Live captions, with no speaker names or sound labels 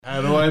How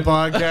do I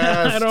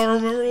podcast? I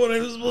don't remember what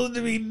I'm supposed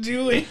to be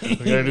doing. We're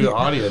going to do an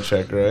audio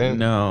check, right?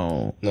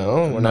 No.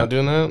 No? We're not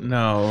doing that?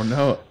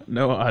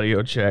 No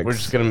audio checks. We're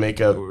just going to make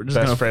a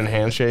best friend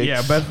handshake?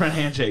 Yeah, best friend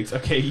handshakes.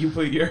 Okay, you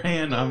put your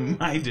hand on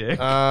my dick.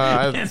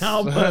 And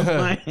I'll put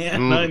my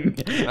hand on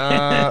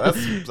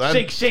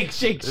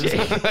Shake.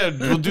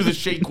 We'll do the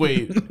shake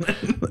weight.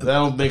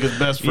 That'll make us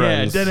best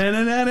friends.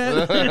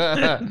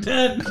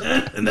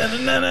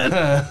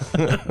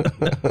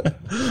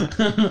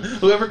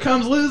 Whoever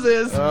comes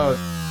loses.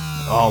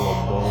 All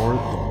aboard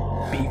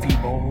the Beefy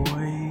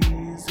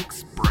Boys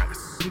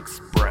Express.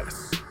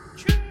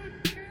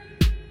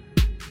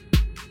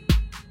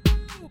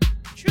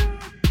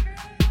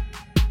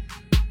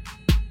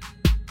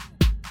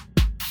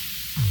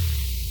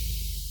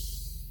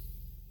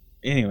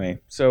 Anyway,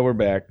 so we're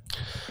back.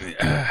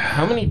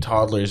 How many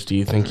toddlers do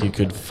you think you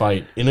could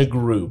fight in a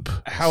group?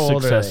 How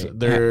old are they?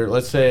 They're,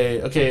 let's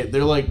say, okay,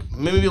 they're like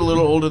maybe a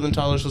little older than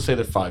toddlers. Let's say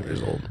they're 5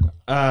 years old.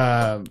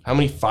 How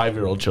many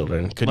 5-year-old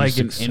children could like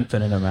you an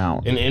infinite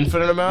amount? An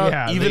infinite amount?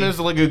 Yeah, even as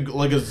like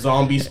a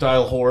zombie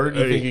style horde,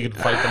 you think you could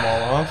fight them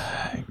all off?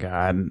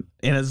 God,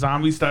 in a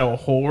zombie style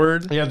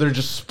horde? Yeah, they're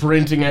just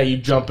sprinting at you,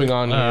 jumping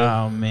on you.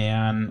 Oh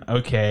man.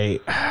 Okay.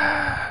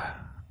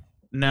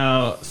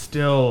 No,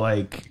 still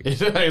like I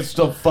can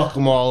still fuck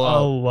them all up.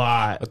 a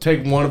lot. I'll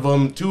take one of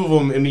them, two of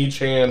them in each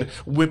hand,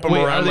 whip them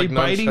Wait, around are they like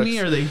biting nunchucks.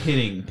 me or are they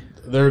hitting?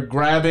 They're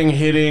grabbing,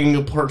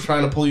 hitting,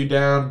 trying to pull you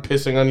down,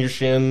 pissing on your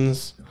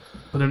shins.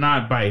 But they're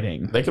not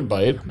biting. They could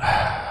bite.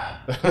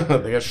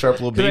 They got sharp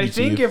little baby Because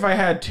I think teeth. if I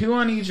had two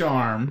on each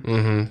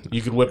arm,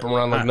 You could whip them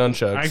around like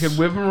nunchucks. I could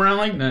whip them around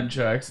like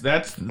nunchucks.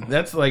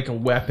 That's like a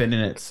weapon in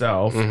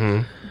itself.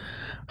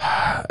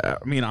 I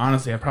mean,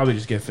 honestly, I'd probably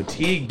just get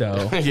fatigued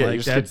though. Yeah, like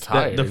you just get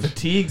tired. The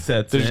fatigue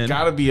sets There's in.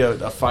 got to be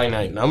a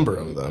finite number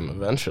of them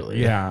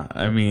eventually. Yeah,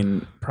 I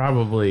mean,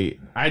 probably.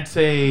 I'd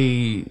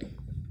say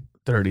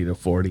 30 to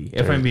 40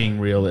 if I'm being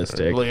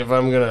realistic. Like if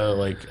I'm gonna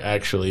like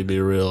actually be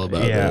real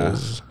about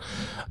this,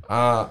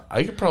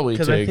 I could probably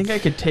Because take. I think I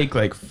could take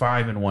like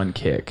 5 in one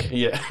kick.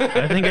 Yeah,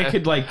 I think I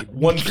could like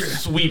one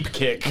sweep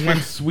kick.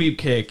 one sweep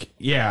kick.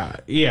 Yeah,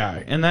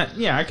 and that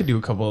I could do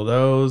a couple of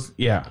those.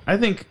 Yeah, I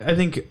think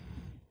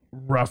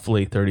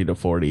roughly 30 to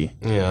 40.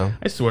 Yeah.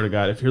 I swear to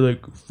God, if you're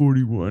like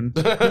 41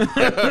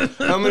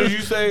 How many did you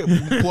say?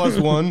 Plus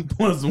one.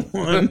 plus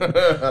 1,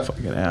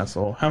 fucking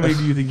asshole. How many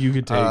do you think you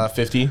could take?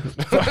 50.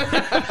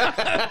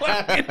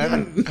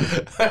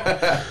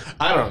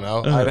 I don't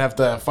know. I'd have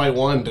to fight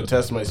one to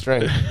test my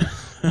strength.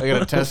 I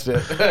gotta test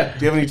it. Do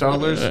you have any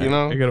toddlers? You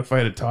know. I gotta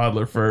fight a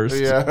toddler first.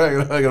 Yeah,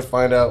 I gotta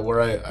find out where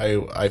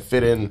I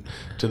fit in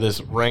to this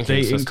ranking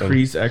They system.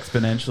 increase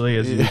exponentially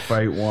as you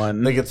fight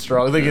one. They get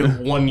strong. They get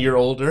 1 year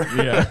older.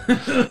 Yeah.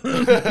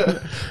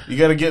 You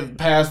gotta get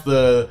past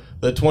the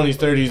 20s,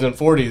 30s, and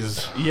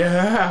 40s.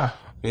 Yeah.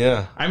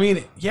 Yeah. I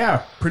mean,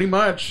 yeah, pretty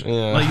much.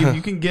 Yeah. Like if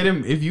you can get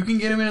him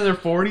into their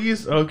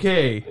 40s,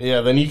 okay.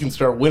 Yeah, then you can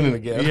start winning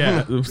again.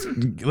 Yeah,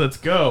 let's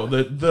go.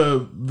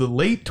 The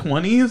late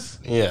 20s,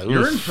 Yeah,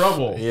 you're in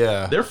trouble.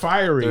 Yeah. They're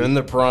fiery. They're in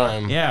their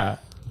prime. Yeah.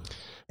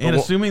 And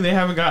assuming they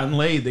haven't gotten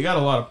laid, they got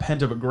a lot of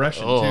pent-up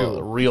aggression,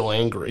 too. Real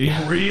angry.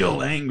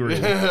 Real angry.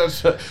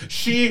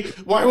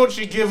 Why won't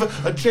she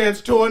give a chance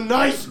to a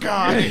nice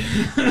guy?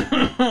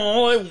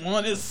 All I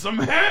want is some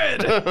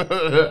head.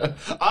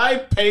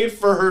 I paid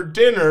for her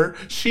dinner.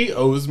 She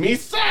owes me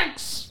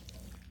sex.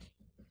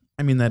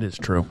 I mean, that is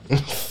true.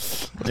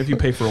 If you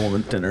pay for a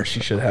woman's dinner, she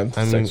should have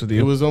sex with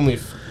you. It was only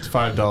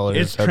 $5.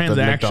 It's at the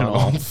transactional.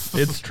 McDonald's.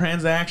 It's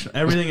transactional.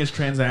 Everything is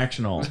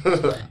transactional.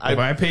 If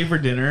I pay for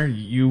dinner,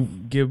 you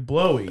give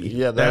blowy.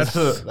 Yeah,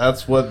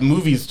 that's what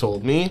movies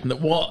told me.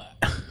 Well,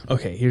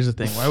 okay. Here's the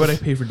thing. Why would I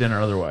pay for dinner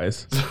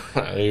otherwise?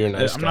 You're a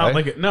nice I'm guy. not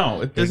like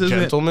no. This You're a isn't.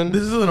 gentleman?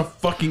 This isn't a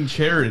fucking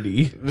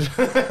charity.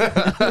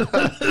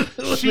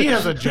 She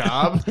has a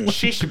job.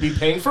 She should be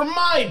paying for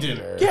my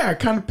dinner. Yeah, it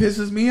kind of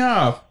pisses me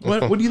off.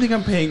 What do you think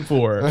I'm paying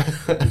for?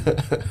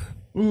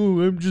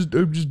 Ooh, I'm just.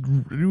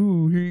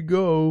 Ooh, here you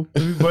go.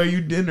 Let me buy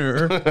you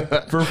dinner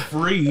for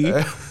free.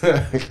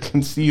 I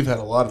can see you've had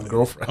a lot of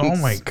girlfriends. Oh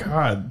my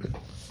God.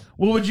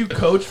 Well, would you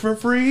coach for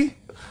free?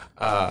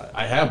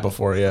 I have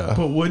before, yeah.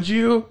 But would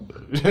you?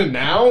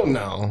 Now?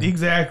 No.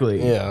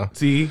 Exactly. Yeah.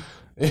 See?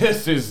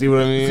 Yes, see what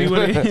I mean? See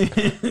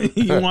what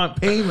you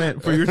want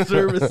payment for your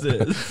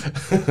services.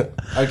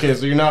 Okay,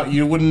 so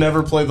you would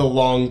never play the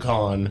long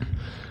con.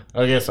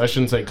 I guess I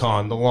shouldn't say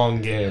con, the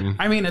long game.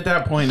 I mean, at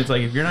that point, it's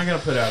like, if you're not going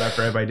to put out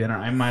after I buy dinner,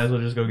 I might as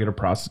well just go get a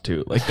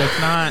prostitute. Like, that's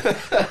not,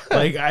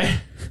 I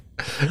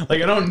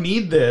don't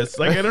need this.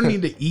 Like, I don't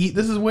need to eat.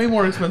 This is way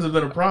more expensive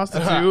than a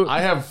prostitute.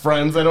 I have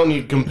friends. I don't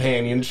need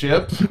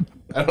companionship.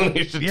 I don't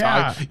need to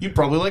talk. You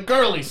probably like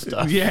girly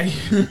stuff. Yeah,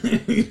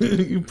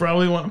 you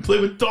probably want to play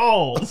with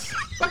dolls.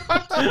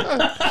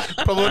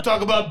 Probably want to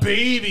talk about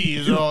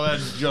babies and all that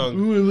junk.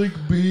 Ooh, I like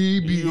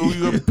babies.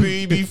 You got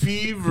baby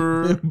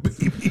fever.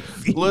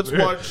 Let's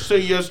watch Say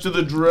Yes to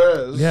the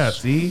Dress. Yeah,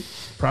 see?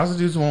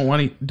 Prostitutes don't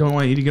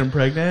want you to get them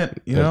pregnant,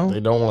 you know?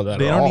 They don't want that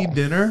They at don't all. need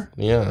dinner.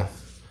 Yeah.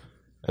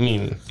 I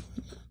mean,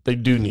 They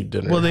do need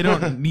dinner. Well, they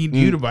don't need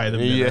you to buy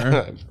them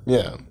dinner.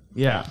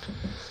 Yeah.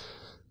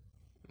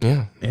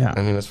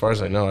 I mean, as far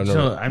as I know,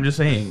 I'm just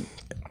saying,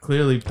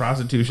 clearly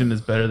prostitution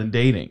is better than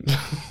dating.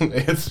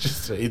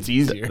 it's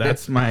easier.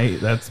 That's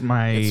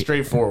it's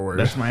straightforward.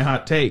 That's my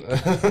hot take.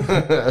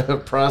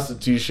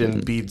 Prostitution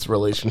beats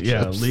relationships.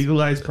 Yeah,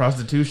 legalize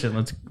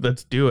prostitution.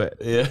 Let's do it.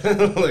 Yeah,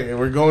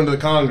 we're going to the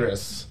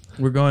Congress.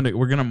 We're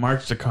gonna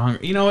march to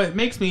Congress. You know, it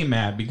makes me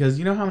mad because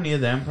you know how many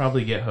of them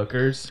probably get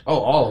hookers? Oh,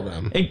 all of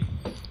them.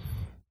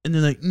 And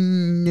they're like,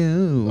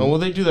 no. Oh, well,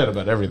 they do that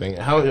about everything.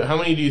 How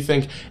many do you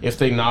think, if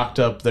they knocked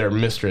up their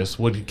mistress,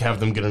 would have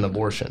them get an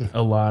abortion?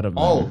 A lot of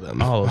them. All of them.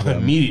 All of them.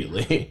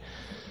 Immediately.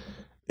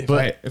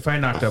 If I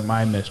knocked up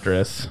my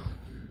mistress,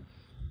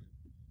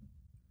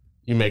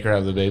 you make her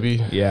have the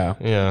baby? Yeah.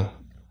 Yeah.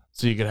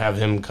 So you could have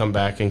him come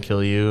back and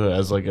kill you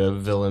as like a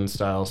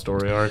villain-style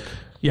story arc?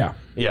 Yeah.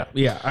 Yeah.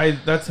 Yeah.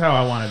 That's how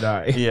I want to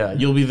die. Yeah.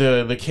 You'll be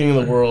the king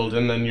of the world,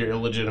 and then your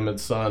illegitimate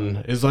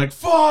son is like,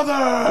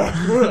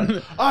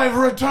 Father! I've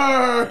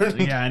returned!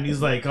 Yeah, and he's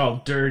like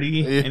all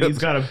dirty, and he's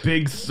got a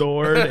big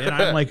sword, and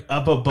I'm like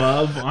up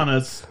above on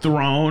a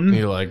throne. And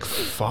you're like,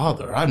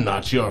 Father, I'm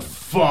not your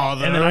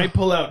father. And then I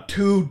pull out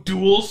 2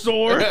 dual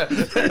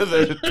swords.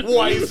 They're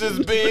twice as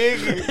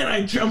big. And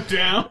I jump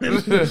down.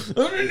 And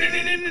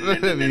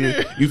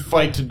you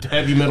fight to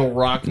heavy metal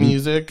rock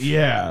music.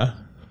 Yeah.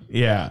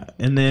 Yeah,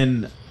 and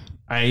then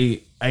I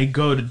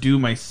go to do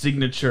my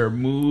signature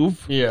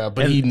move. Yeah,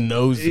 but he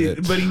knows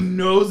it. But he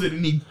knows it,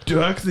 and he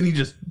ducks, and he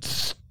just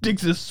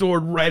sticks his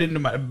sword right into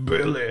my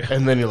belly.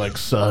 And then you're like,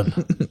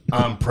 son,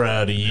 I'm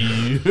proud of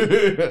you.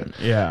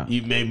 Yeah.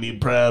 You made me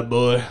proud,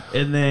 boy.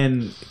 And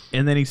then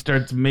he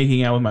starts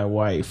making out with my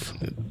wife.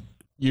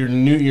 Your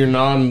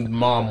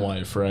non-mom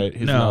wife, right?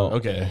 No.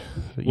 Okay.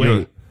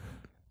 Wait.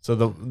 So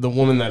the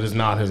woman that is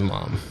not his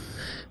mom.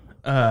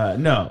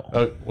 No.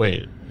 Oh,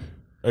 wait.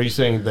 Are you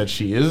saying that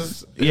she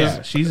is?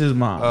 Yeah, she's his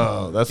mom.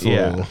 Oh, that's a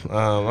little...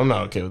 I'm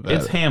not okay with that.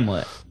 It's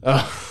Hamlet.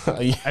 Yeah.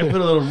 I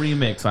put a little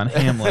remix on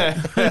Hamlet.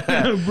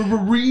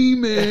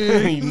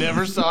 Remix. You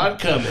never saw it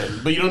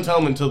coming, but you don't tell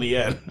them until the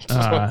end.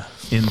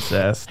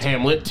 Incest.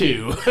 Hamlet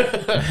 2.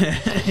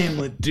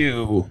 Hamlet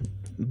 2.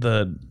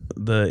 The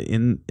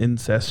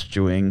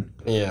incestuing.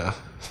 Yeah.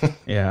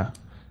 Yeah.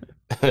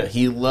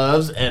 He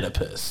loves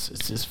Oedipus.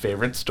 It's his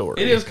favorite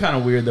story. It is kind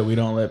of weird that we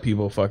don't let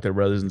people fuck their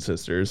brothers and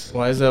sisters.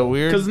 Why is that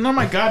weird? Because it's not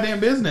my goddamn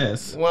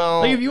business. Well,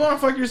 like, if you want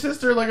to fuck your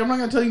sister, like, I'm not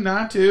gonna tell you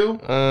not to.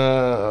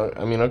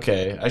 I mean,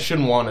 okay. I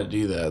shouldn't want to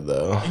do that,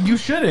 though. You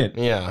shouldn't.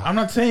 Yeah. I'm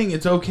not saying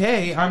it's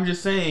okay. I'm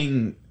just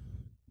saying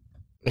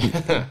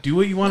do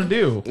what you want to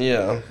do.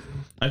 Yeah.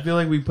 I feel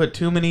like we put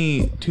too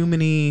many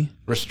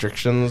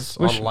restrictions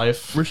on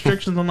life.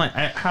 Restrictions on life.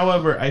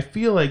 However, I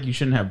feel like you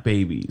shouldn't have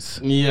babies.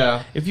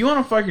 Yeah. If you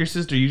want to fuck your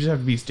sister, you just have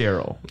to be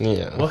sterile.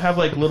 Yeah. We'll have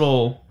like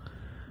little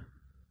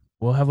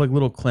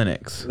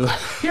clinics.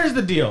 Here's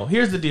the deal.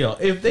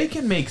 If they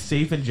can make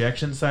safe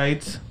injection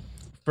sites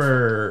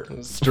for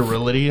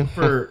sterility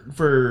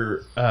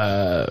for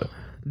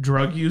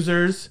drug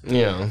users,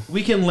 yeah,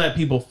 we can let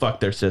people fuck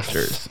their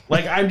sisters.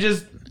 Like,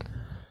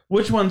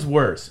 which one's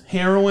worse,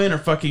 heroin or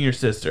fucking your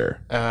sister?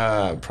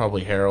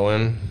 Probably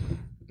heroin.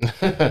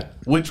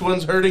 Which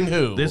one's hurting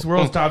who? This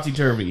world's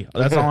topsy-turvy.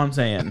 That's all I'm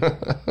saying.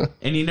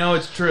 And you know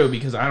it's true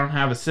because I don't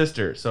have a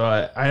sister, so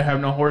I have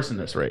no horse in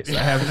this race.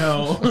 I have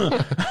no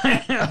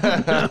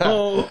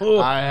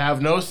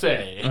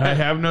say. I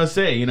have no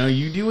say. You know,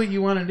 you do what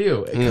you want to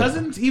do.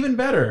 Cousin's even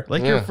better.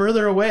 Like, you're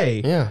further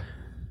away. Yeah.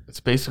 It's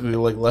basically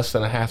like less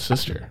than a half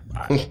sister.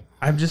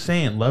 I'm just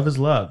saying, love is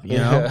love. You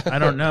know, I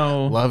don't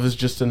know. Love is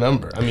just a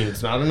number. I mean,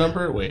 it's not a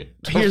number. Wait.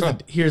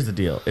 Here's the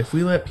deal. If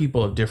we let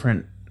people of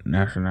different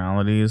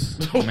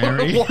nationalities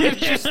marry, why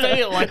did you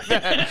say it like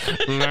that?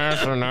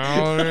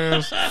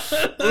 Nationalities.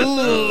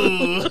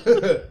 Ooh.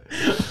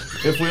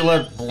 If we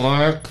let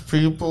black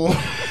people.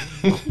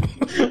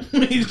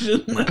 We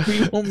should let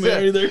people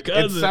marry their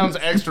cousins. It sounds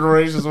extra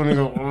racist when you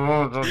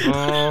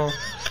go.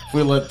 If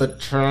we let the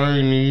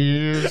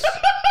Chinese.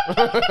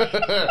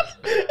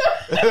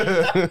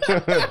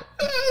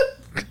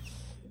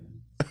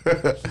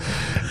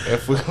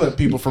 If we let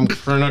people from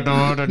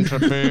Trinidad and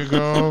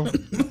Tobago.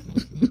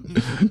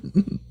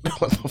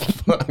 What the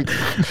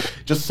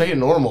fuck? Just say it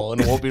normal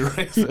and it won't be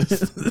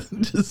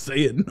racist. Just say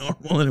it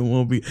normal and it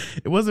won't be.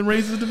 It wasn't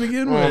racist to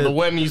begin with. Well,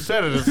 when you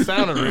said it, it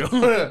sounded real.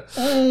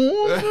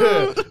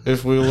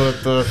 If we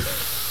let the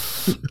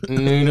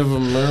Native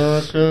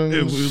Americans.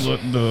 If we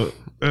let the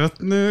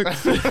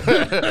ethnics.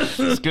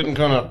 It's getting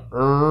kind of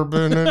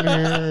urban in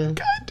here.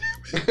 God damn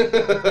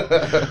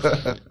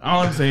it.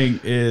 All I'm saying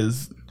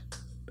is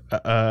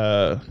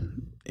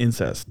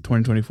Incest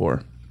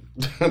 2024.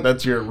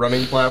 That's your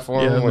running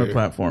platform? Yeah, that's my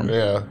platform.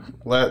 Yeah.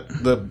 Let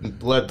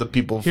the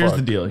people Here's fuck.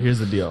 Here's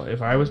the deal.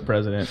 If I was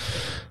president,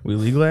 we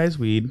legalize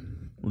weed,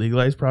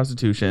 legalize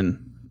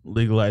prostitution,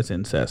 legalize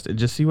incest, and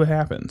just see what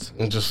happens.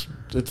 It's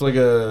like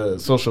a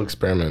social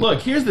experiment.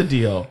 Look, here's the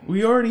deal.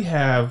 We already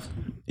have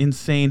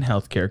insane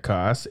healthcare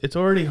costs. It's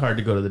already hard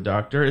to go to the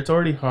doctor. It's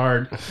already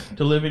hard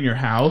to live in your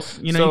house.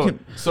 You know,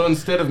 so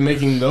instead of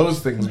making those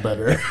things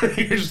better,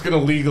 you're just gonna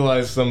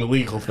legalize some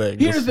illegal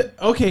things.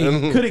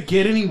 Could it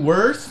get any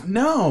worse?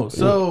 No.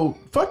 So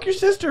fuck your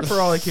sister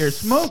for all I care.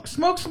 Smoke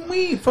some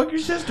weed. Fuck your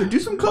sister. Do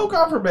some coke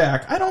off her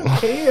back. I don't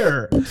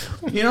care.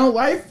 You know,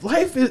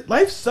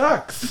 life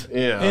sucks.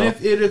 Yeah. And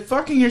if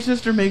fucking your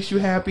sister makes you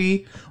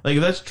happy, like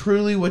if that's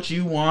truly what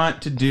you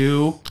want to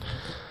do,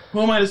 who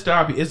am I to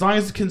stop you? As long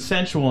as it's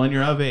consensual and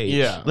you're of age.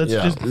 Yeah.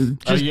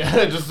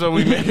 Just so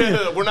we make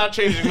it, we're not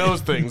changing those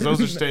things. Those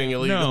are staying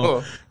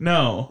illegal.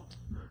 No.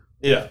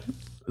 Yeah.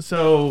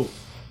 So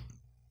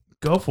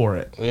go for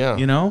it. Yeah.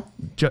 You know,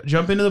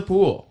 jump into the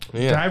pool.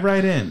 Yeah. Dive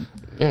right in.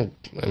 Yeah.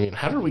 I mean,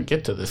 how did we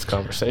get to this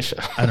conversation?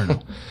 I don't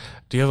know.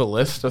 Do you have a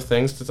list of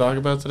things to talk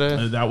about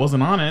today? That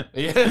wasn't on it.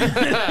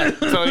 Yeah.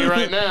 Telling you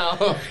right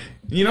now.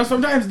 You know,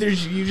 sometimes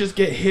you just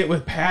get hit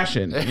with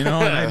passion, you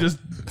know, and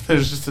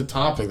there's just a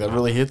topic that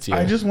really hits you.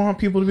 I just want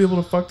people to be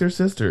able to fuck their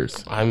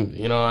sisters. I'm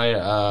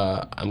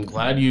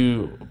glad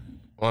you.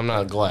 Well, I'm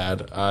not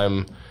glad.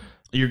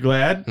 You're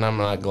glad? And I'm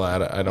not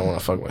glad. I don't want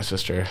to fuck my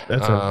sister.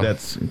 That's not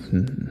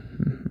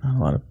a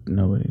lot of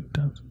nobody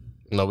does.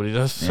 Nobody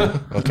does. Yeah.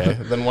 Okay,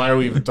 then why are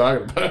we even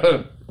talking about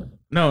it?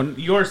 No,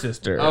 your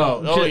sister.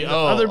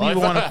 Other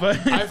people want to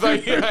fuck. I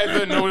thought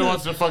nobody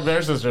wants to fuck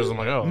their sisters. I'm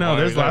like, oh. No,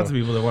 there's lots of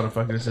people that want to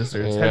fuck their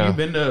sisters. Yeah. Have you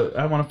been to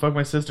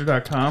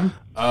iwannafuckmysister.com?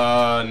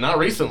 Not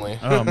recently.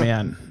 Oh,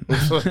 man.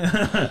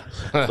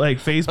 Like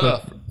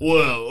Facebook.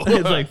 Whoa.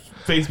 It's like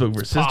Facebook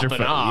for sister fuck.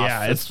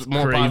 Yeah, it's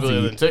more crazy.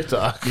 popular than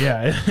TikTok.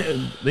 Yeah,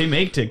 they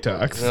make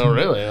TikToks. Oh,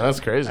 really?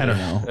 That's crazy. I don't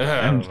know.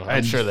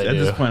 I'm sure they do. At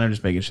this point, I'm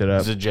just making shit up.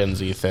 It's a Gen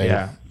Z thing.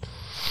 Yeah.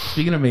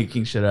 Speaking of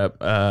making shit up,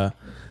 I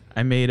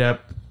made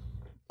up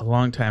a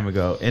long time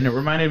ago, and it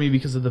reminded me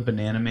because of the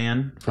Banana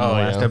Man from the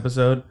last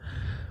episode.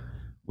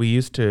 I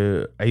used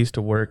to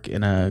work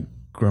in a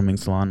grooming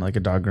salon, like a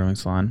dog grooming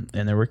salon,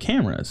 and there were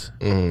cameras,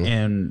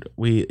 and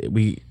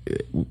we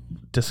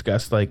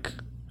discussed, like,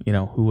 you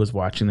know, who was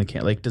watching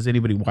like, does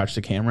anybody watch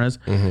the cameras?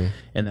 And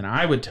then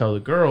I would tell the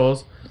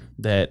girls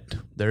that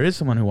there is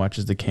someone who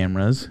watches the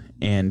cameras,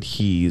 and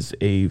he's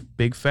a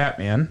big fat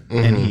man,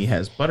 and he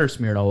has butter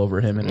smeared all over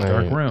him in a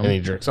dark room, and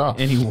he jerks off,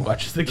 and he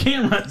watches the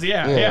cameras.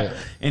 Yeah.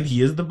 And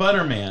he is the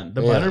butter man.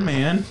 The butter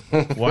man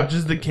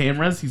watches the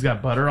cameras. He's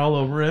got butter all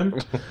over him.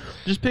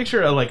 Just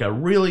picture a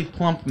really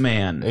plump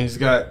man. And he's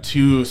got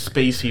 2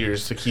 space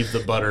heaters to keep the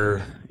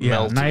butter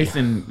melty. nice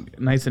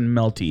and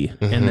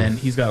melty. And then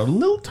he's got a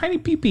little tiny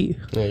pee-pee.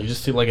 Yeah, you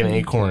just see like an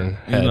acorn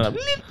head. And a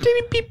little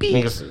tiny pee-pee.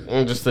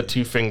 And just the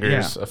 2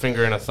 fingers, a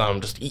finger and a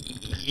thumb, just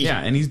Yeah,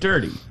 and he's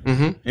dirty.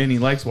 And he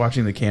likes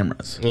watching the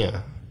cameras.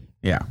 Yeah.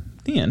 Yeah.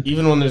 The end.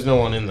 Even when there's no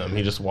one in them,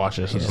 he just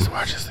watches. He just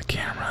watches the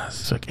cameras.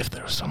 It's like, if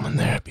there was someone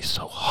there, it'd be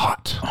so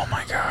hot. Oh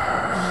my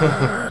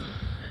god.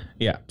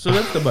 Yeah, so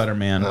that's the butter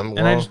man, and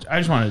I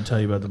just wanted to tell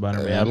you about the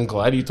butter man. I'm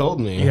glad you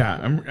told me. Yeah,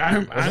 I'm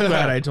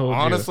glad I told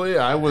Honestly, you.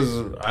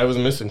 Honestly, I was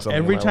missing something.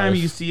 Every time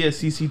you see a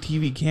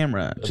CCTV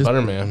camera, just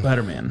butter man.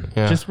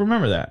 Yeah. Just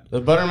remember that. The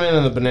butter man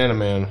and the banana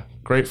man,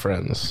 great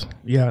friends.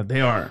 Yeah,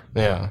 they are.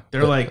 Yeah,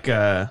 they're like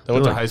they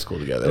went to high school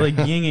together. They're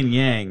like yin and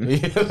yang. Who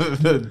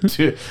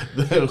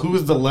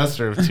is the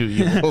lesser of 2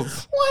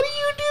 evils? What do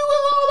you do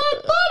with all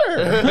that butter?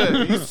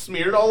 You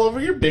smeared all over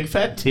your big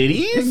fat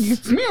titties? You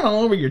smeared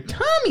all over your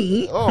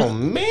tummy. Oh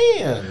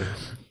man.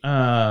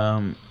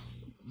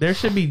 There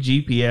should be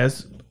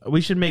GPS.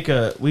 We should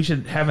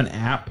have an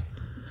app,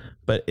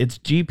 but it's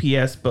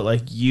GPS, but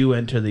like you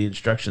enter the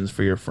instructions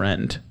for your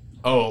friend.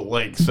 Oh,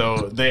 like,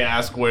 so they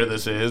ask where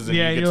this is, and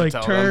you get you're to like,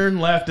 tell turn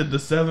them? left at the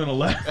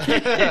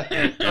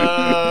 7-Eleven.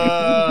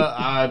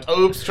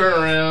 Oops, turn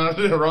around.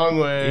 Wrong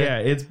way. Yeah,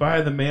 it's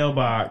by the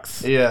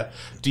mailbox. Yeah.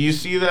 Do you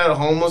see that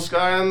homeless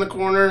guy on the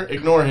corner?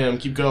 Ignore him.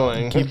 Keep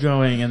going. Keep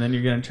going, and then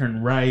you're going to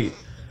turn right.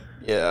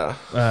 Yeah.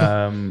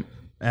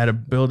 At a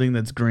building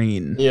that's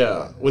green.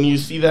 Yeah. When you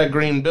see that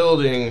green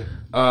building,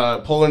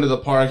 pull into the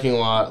parking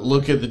lot,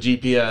 look at the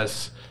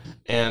GPS,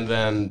 and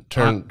then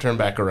turn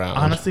back around.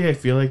 Honestly, I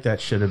feel like that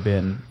should have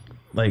been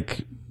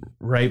like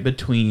right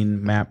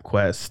between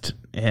MapQuest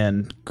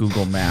and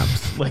Google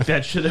Maps. Like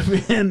that should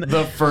have been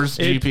the first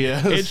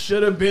GPS. It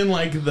should have been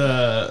like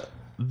the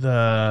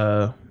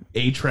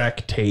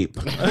 8-track tape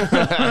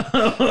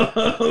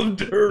of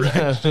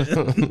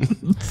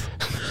directions.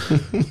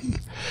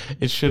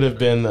 It should have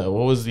been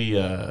what was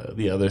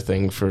the other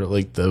thing for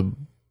like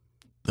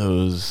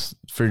those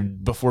for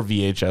before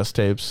VHS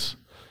tapes?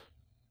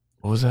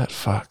 What was that?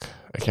 Fuck.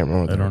 I can't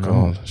remember what they were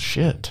called.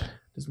 Shit.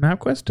 Does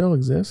MapQuest still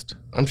exist?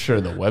 I'm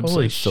sure the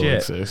website still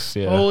exists.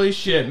 Yeah. Holy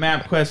shit,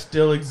 MapQuest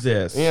still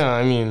exists. Yeah,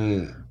 I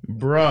mean...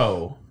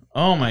 Bro.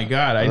 Oh my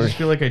god, I just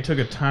feel like I took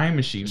a time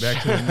machine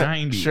back to the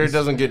 90s. Sure, it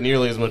doesn't get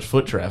nearly as much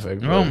foot traffic.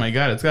 But... Oh my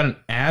god, it's got an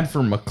ad for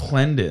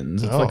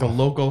McClendon's. It's like a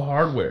local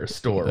hardware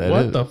store.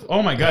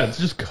 Oh my god, it's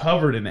just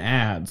covered in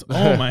ads.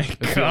 Oh my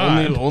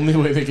god. The only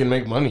way they can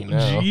make money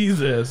now.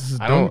 Jesus.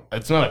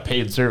 It's not a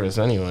paid service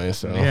anyway,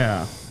 so...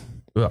 Yeah.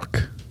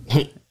 Ugh.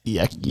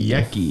 Yucky.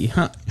 Yucky.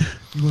 Huh.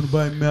 You want to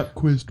buy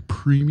MapQuest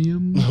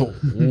premium? Oh,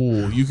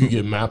 you could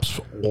get maps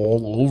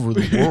all over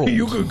the world.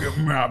 You could get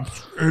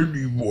maps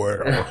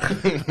anywhere.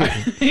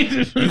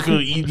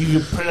 You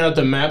could print out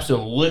the maps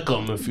and lick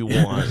them if you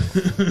want.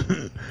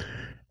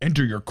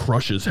 Enter your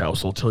crush's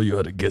house. I'll tell you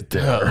how to get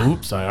there.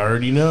 Oops, I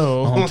already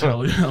know. I'll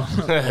tell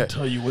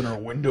you when our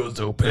window's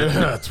open.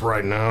 That's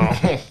right now.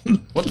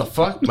 What the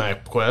fuck,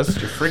 MapQuest?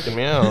 You're freaking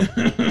me out.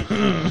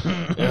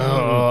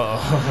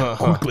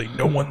 Quickly,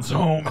 no one's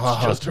home.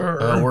 It's just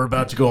her. We're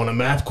about to go on a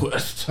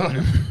MapQuest.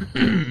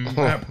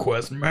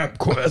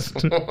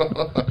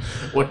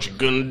 MapQuest. What you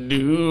gonna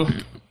do?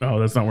 Oh,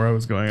 that's not where I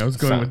was going. I was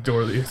going with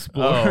Dora the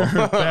Explorer.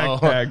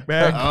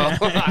 Backpack.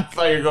 I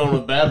thought you were going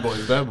with Bad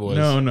Boys.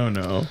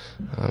 No.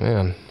 Oh,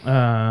 man.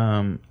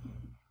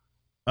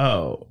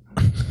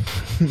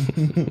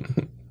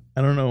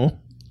 I don't know.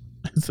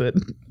 I said,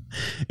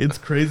 it's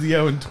crazy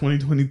how in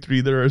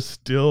 2023 there are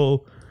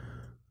still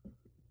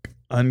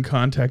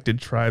uncontacted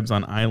tribes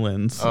on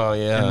islands. Oh,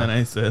 yeah. And then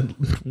I said,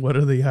 what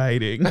are they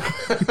hiding?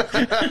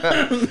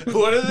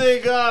 What do they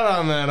got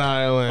on that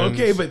island?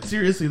 Okay, but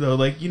seriously though,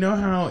 like, you know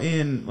how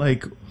in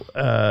like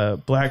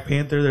Black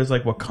Panther there's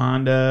like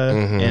Wakanda,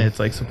 and it's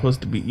like supposed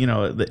to be, you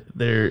know,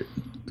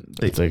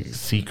 it's like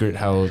secret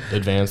how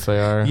advanced they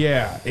are.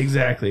 Yeah,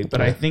 exactly.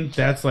 But I think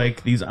that's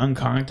like these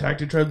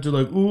uncontacted tribes are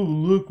like, oh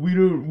look,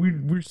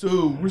 we're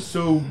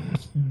so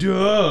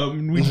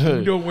dumb. We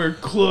don't wear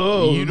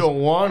clothes. You don't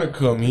want to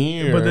come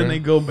here. But then they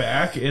go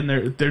back and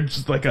they're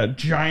just like a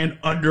giant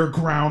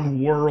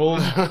underground world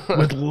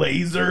with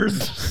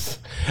lasers.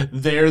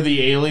 They're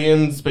the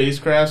alien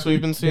spacecrafts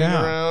we've been seeing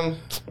around.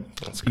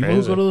 That's crazy. People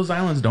who go to those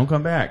islands don't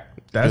come back.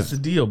 That's the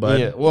deal, bud.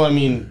 Yeah. Well, I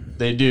mean,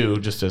 they do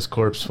just as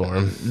corpse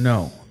form.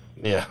 No.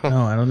 Yeah.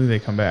 No, I don't think they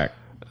come back.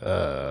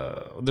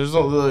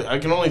 I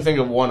can only think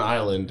of one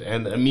island,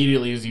 and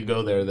immediately as you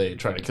go there, they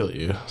try to kill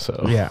you.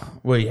 So yeah.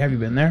 Wait, have you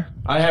been there?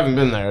 I haven't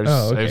been there.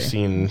 Okay. I've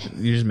seen.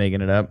 You're just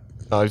making it up.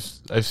 I've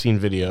seen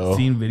video.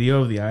 Seen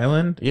video of the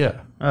island?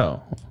 Yeah.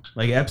 Oh,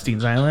 like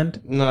Epstein's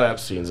Island? Not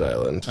Epstein's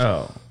Island.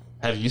 Oh.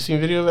 Have you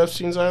seen video of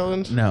Epstein's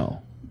Island?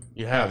 No.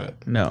 You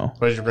haven't? No.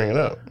 Why did you bring it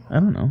up?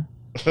 I don't know.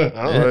 I don't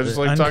know. I just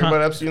like talking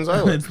about Epstein's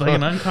Island. It's like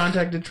an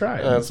uncontacted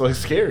tribe. It's like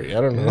scary.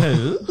 I don't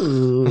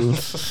know.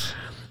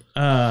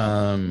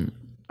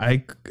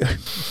 I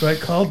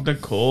called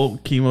Nicole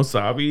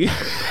Kemosabe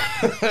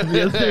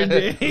the other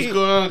day. What's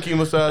going on,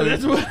 Kemosabe?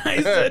 That's what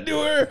I said to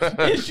her,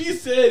 and she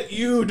said,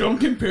 "You don't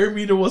compare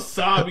me to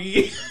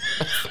wasabi."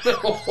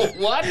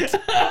 What?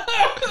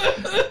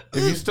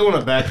 If you still want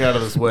to back out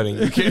of this wedding,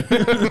 you can.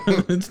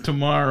 It's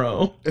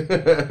tomorrow.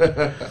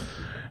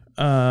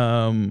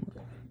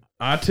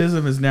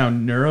 Autism is now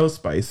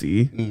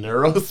neurospicy.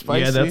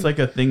 Neurospicy? Yeah, that's like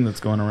a thing that's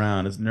going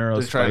around. Is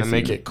neurospicy. They're trying to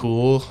make it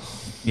cool.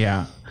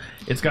 Yeah.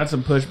 It's got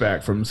some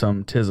pushback from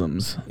some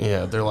tisms.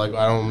 Yeah, they're like,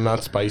 I'm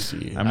not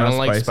spicy. I don't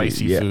like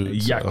spicy food.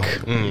 Yuck. So,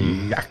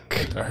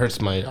 Yuck. That hurts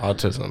my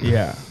autism.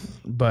 Yeah.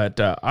 But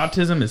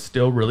autism is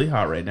still really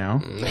hot right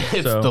now.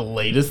 It's the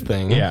latest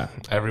thing. Yeah.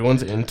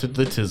 Everyone's into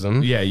the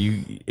tism. Yeah,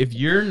 if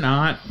you're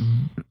not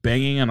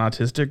banging an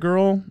autistic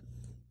girl...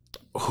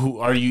 Who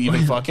are you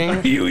even fucking?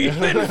 Are you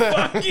even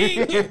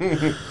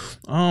fucking?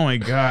 Oh my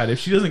god! If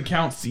she doesn't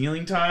count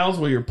ceiling tiles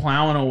while you're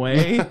plowing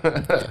away,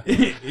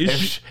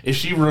 if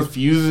she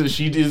refuses,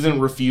 she isn't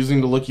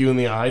refusing to look you in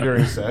the eye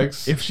during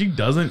sex. If she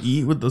doesn't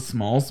eat with the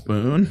small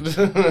spoon,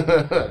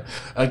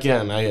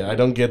 again, I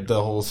don't get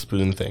the whole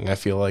spoon thing. I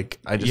feel like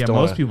I just don't.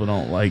 Most people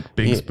don't like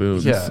big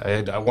spoons. Yeah,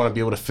 I want to be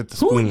able to fit the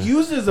spoon. Who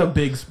uses a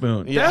big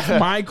spoon? Yeah. That's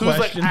my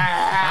question.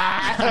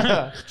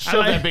 Like,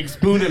 shove that big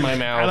spoon in my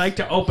mouth. I like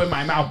to open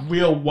my mouth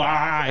real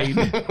wide.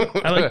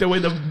 I like the way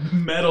the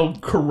metal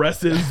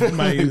caresses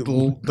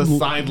the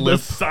side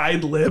lips. The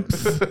side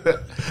lips.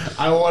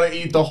 I want to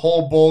eat the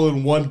whole bowl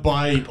in one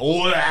bite.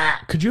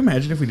 Could you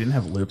imagine if we didn't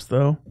have lips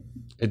though?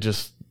 It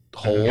just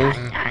whole. You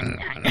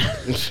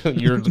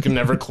can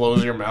never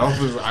close your mouth.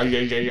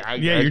 Yeah,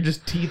 you're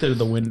just teeth out of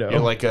the window. You're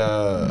like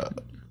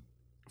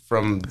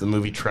from the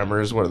movie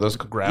Tremors. What are those,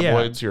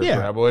 graboids? You're a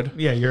graboid?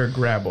 Yeah, you're a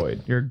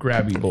graboid. You're a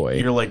grabby boy.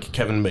 You're like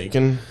Kevin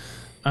Bacon.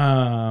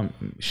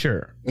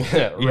 Sure.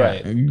 Yeah,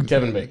 right. Yeah.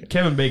 Kevin Bacon.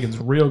 Kevin Bacon's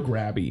real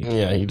grabby.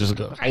 Yeah, you just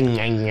go.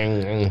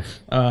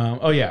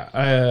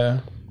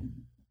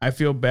 I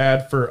feel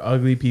bad for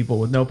ugly people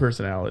with no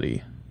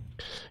personality.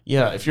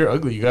 Yeah, if you're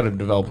ugly, you got to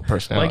develop a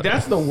personality. Like,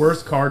 that's the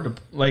worst card to,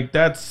 like,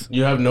 that's...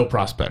 You have no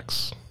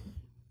prospects.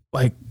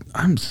 Like,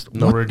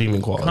 no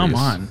redeeming qualities. Come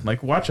on.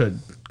 Like, watch a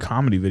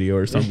comedy video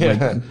or something.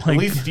 Yeah. Like, at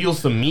least steal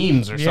some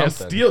memes or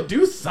something.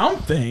 Do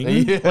something.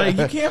 Yeah. Like,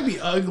 you can't be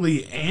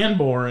ugly and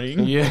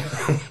boring. Yeah.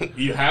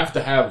 You have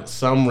to have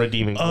some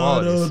redeeming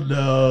qualities. I don't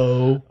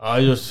know.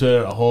 I just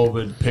sit at home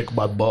and pick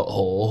my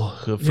butthole.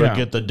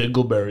 Forget the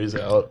dingleberries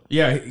out.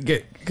 Yeah,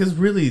 because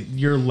really,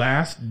 your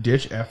last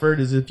ditch effort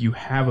is if you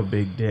have a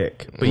big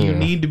dick. But you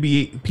need to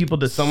be people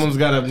to... Someone's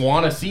got to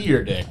want to see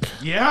your dick.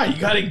 Yeah, you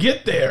got to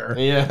get there.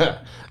 Yeah.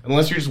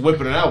 Unless you're just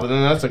whipping it out, but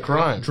then that's a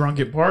crime. Drunk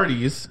at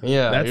parties.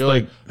 Yeah. That's you're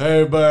like,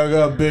 hey, but I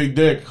got a big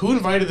dick. Who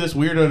invited this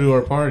weirdo to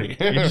our party?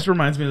 It just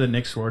reminds me of the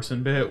Nick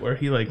Swartzen bit where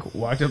he like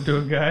walked up to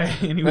a guy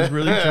and he was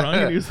really drunk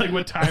and he was like,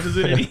 "What time is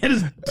it?" And he had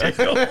his dick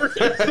over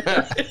his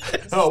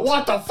wrist. Oh,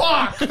 what the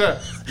fuck?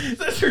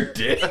 That's your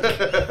dick.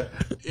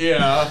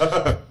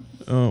 Yeah.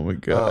 Oh my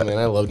god. Oh man,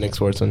 I love Nick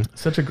Swartzen.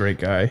 Such a great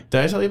guy.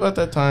 Did I tell you about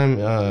that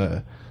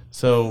time?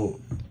 So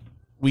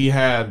we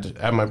had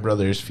at my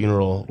brother's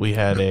funeral, we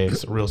had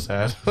it's real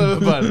sad,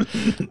 but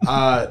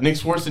Nick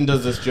Swartzen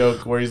does this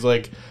joke where he's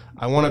like,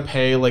 I want to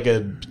pay like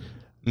a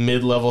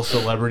mid-level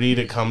celebrity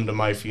to come to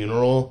my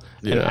funeral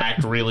and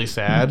act really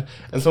sad.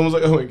 And someone's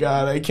like, oh my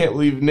god, I can't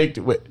believe Nick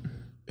wait,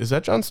 is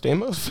that John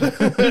Stamos?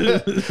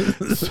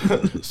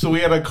 so we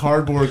had a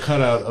cardboard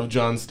cutout of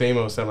John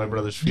Stamos at my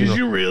brother's funeral.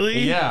 Did you really?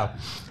 Yeah.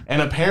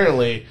 And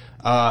apparently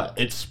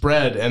it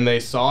spread and they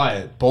saw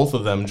it, both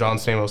of them, John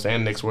Stamos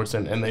and Nick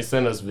Swartzen, and they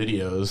sent us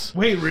videos.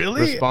 Wait,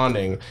 really?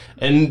 Responding.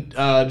 And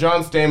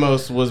John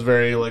Stamos was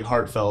very like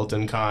heartfelt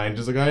and kind.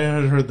 Just like, I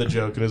had heard the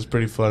joke and it's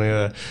pretty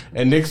funny.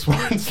 And Nick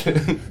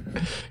Swartzen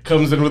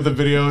comes in with the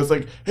video. It's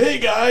like, hey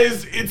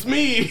guys, it's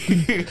me,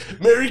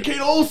 Mary-Kate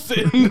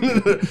Olsen.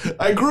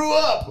 I grew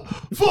up.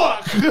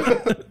 Fuck.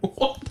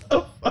 What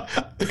the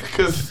fuck?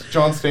 Because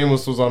John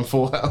Stamos was on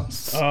Full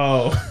House.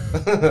 Oh.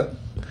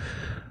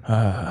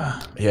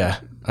 Yeah,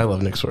 I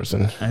love Nick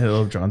Swartzen. I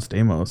love John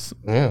Stamos.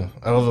 Yeah,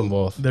 I love them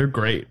both. They're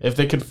great. If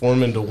they could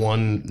form into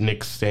one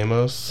Nick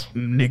Stamos.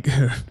 Nick,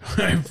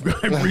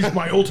 I've reached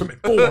my ultimate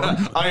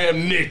form. I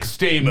am Nick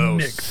Stamos.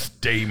 Nick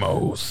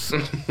Stamos.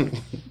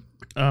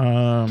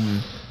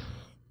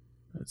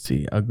 Let's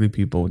see. Ugly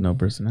people with no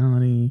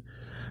personality.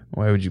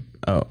 Why would you?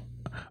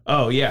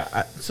 Oh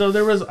yeah. So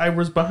I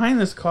was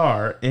behind this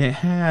car and it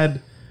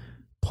had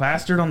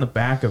plastered on the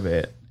back of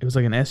it. It was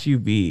like an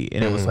SUV,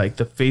 and it was like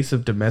the face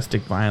of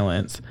domestic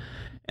violence.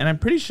 And I'm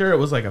pretty sure it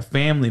was like a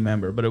family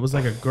member, but it was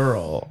like a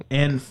girl.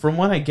 And from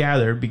what I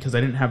gathered, because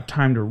I didn't have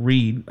time to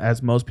read,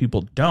 as most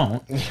people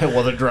don't. Yeah,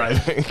 while they're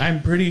driving.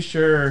 I'm pretty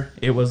sure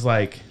it was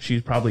like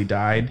she probably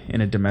died in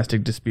a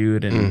domestic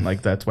dispute, and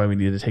like that's why we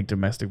need to take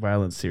domestic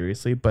violence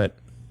seriously. But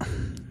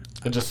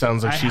it just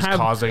sounds like she's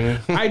causing.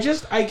 I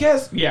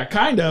guess, yeah,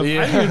 kind of.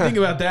 Yeah. I didn't even think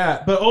about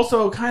that. But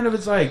also, kind of,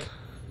 it's like,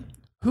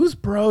 who's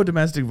pro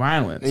domestic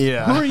violence?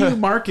 Yeah. Who are you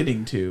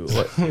marketing to?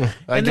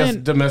 I guess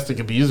domestic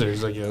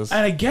abusers, I guess.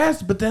 And I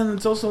guess, but then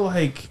it's also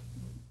like,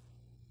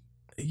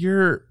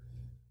 I'm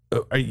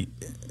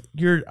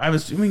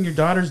assuming your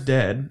daughter's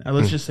dead.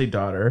 Let's just say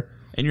daughter.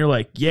 And you're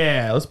like,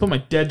 yeah, let's put my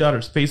dead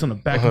daughter's face on the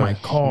back of my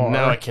car.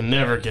 Now I can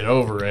never get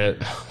over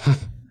it.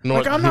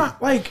 Like, I'm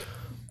not, like,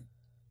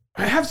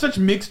 I have such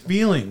mixed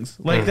feelings.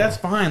 Like, that's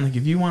fine. Like,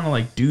 if you want to,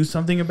 like, do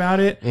something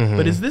about it.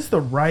 But is this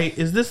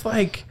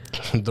like...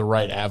 the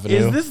right avenue?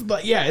 Is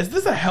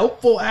this a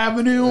helpful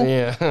avenue?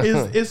 Yeah.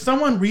 is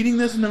someone reading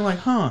this and they're like,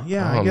 huh,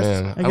 yeah, Oh, I guess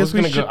man. I guess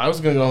we should. I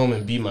was gonna go home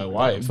and beat my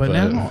wife, But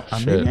now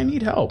maybe I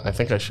need help. I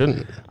think I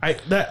shouldn't.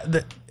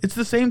 It's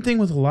the same thing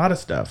with a lot of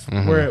stuff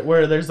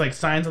where there's like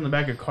signs on the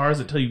back of cars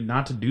that tell you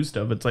not to do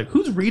stuff. It's like,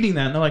 who's reading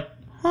that? And they're like,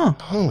 huh.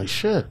 Holy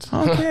shit.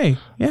 Okay.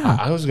 Yeah.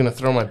 I was gonna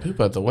throw my poop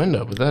out the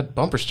window, but that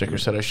bumper sticker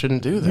said I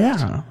shouldn't do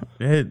that.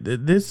 Yeah.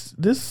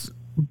 This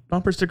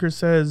bumper sticker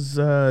says,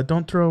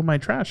 don't throw my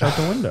trash out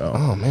the window.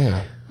 Oh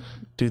man.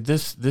 Dude,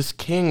 this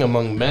king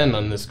among men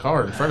on this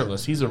car in front of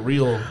us, he's a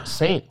real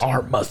saint.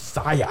 Our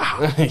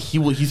Messiah.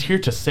 He's here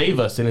to save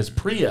us in his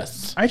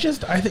Prius. I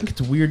think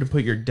it's weird to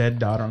put your dead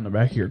daughter on the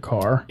back of your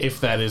car.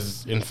 If that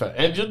is, in fact,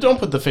 and just don't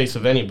put the face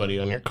of anybody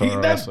on your car,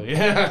 honestly.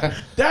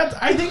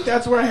 I think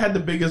that's where I had the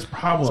biggest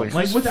problem.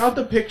 Like without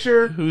the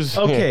picture,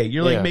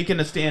 you're making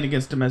a stand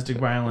against domestic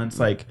violence.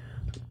 Like,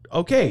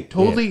 okay,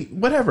 totally,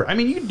 whatever. I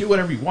mean, you can do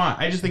whatever you want.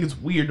 I just think it's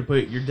weird to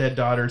put your dead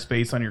daughter's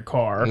face on your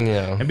car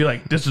and be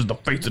like, this is the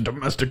face of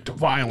domestic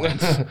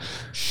violence.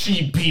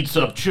 She beats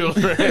up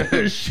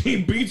children.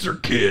 She beats her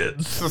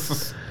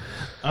kids.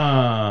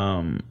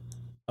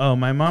 Oh,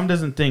 my mom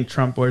doesn't think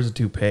Trump wears a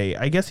toupee.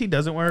 I guess he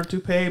doesn't wear a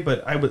toupee,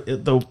 but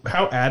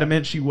how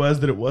adamant she was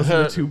that it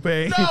wasn't a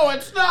toupee. No,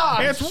 it's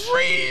not. It's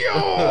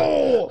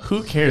real.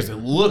 Who cares? It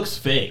looks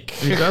fake.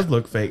 It does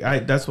look fake.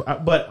 That's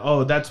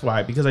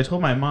why. Because I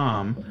told my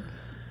mom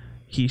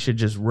he should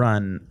just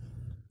run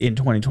in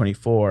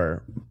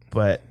 2024,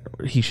 but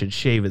he should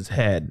shave his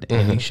head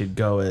and he should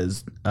go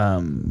as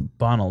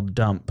Donald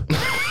Dump.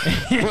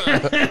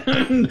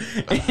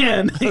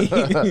 and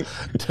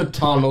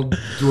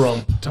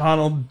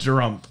Donald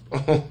Trump.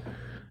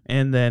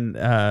 And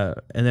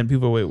then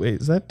people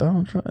wait, is that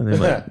Donald Trump? And they're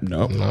like,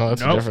 no,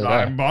 it's a different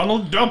guy. I'm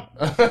Donald Dump.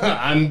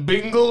 I'm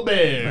Bingle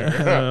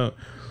Bear.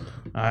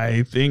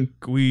 I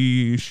think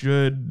we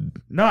should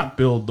not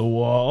build the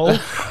wall.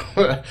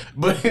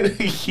 But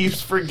he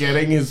keeps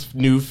forgetting his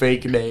new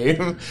fake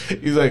name.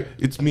 He's like,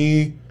 it's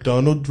me,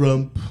 Donald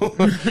Trump.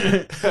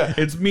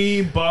 It's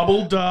me,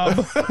 Bobble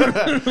Dub.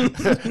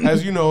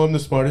 As you know, I'm the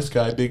smartest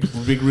guy, big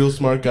real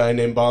smart guy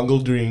named Bongle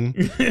Dring.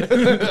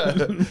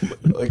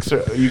 Like,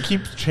 sir, you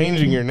keep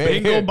changing your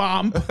name. Bingle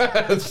Bomb.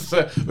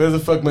 Where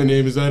the fuck my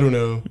name is, I don't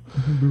know.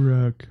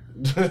 Barack.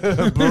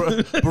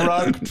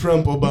 Barack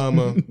Trump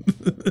Obama.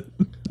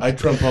 I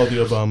trump all the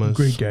Obamas.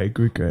 Great guy.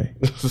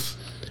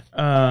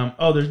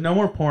 There's no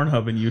more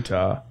Pornhub in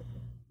Utah.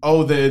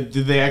 Oh, did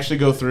they actually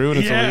go through and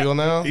it's illegal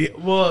now? Yeah,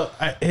 well,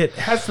 it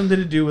has something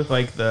to do with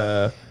like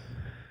the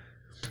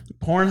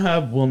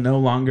Pornhub will no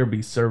longer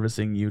be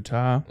servicing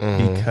Utah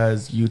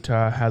because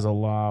Utah has a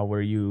law where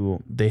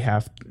you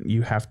have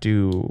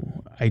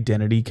to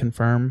identity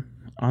confirm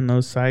on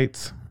those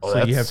sites.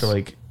 So you have to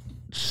like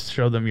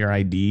show them your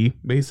ID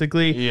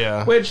basically.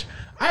 Yeah. Which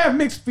I have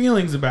mixed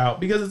feelings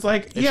about because it's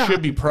like it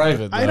should be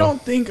private though. I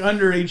don't think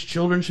underage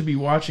children should be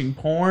watching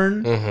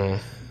porn.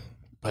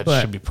 But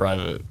it should be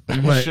private.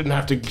 You shouldn't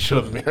have to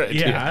show them your ID.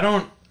 Yeah, I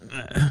don't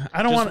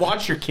want to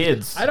watch your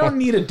kids. I don't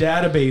need a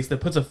database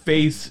that puts a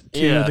face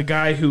to the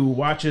guy who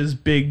watches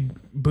big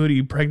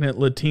booty pregnant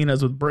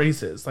Latinas with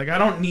braces. Like I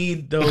don't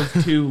need those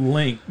two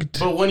linked.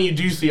 But when you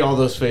do see all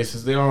those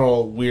faces, they are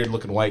all weird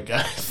looking white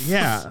guys.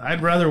 Yeah,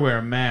 I'd rather wear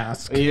a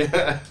mask.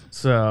 Yeah.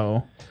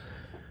 So,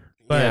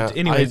 but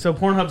anyway, so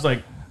Pornhub's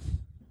like,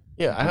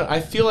 yeah, I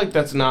feel like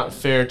that's not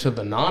fair to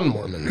the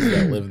non-Mormons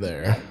that live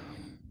there.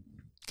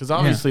 Because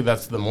obviously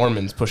that's the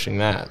Mormons pushing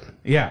that.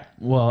 Yeah.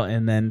 Well,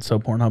 and then so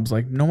Pornhub's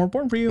like, no more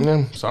porn for you.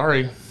 Yeah,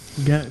 sorry.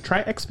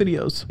 Try X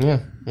videos. Yeah.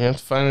 You have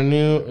to find a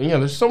new...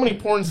 there's so many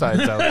porn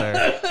sites out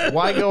there.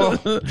 Why go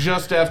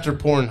just after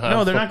Pornhub?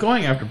 No, they're not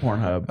going after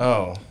Pornhub.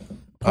 Oh.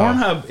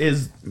 Pornhub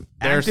is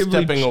they're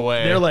stepping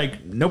away. They're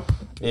like, nope.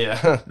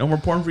 Yeah. No more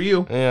porn for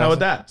you. Yeah. How about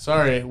that?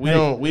 Sorry. We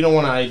don't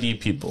want to ID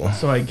people.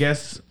 So I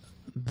guess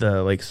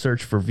the like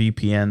search for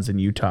VPNs in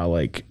Utah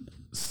like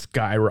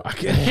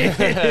skyrocket.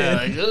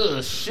 Like,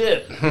 oh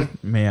shit,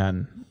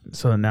 man.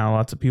 So now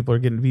lots of people are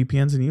getting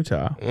VPNs in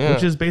Utah,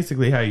 which is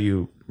basically how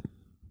you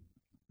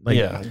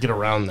get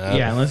around that.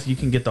 Yeah, unless you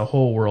can get the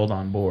whole world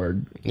on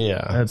board.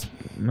 Yeah, that's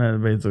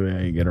basically how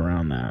you get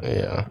around that.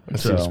 Yeah, it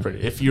seems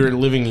pretty. If you're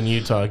living in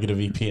Utah, get a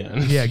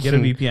VPN. Yeah, get a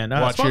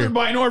VPN. Sponsored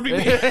by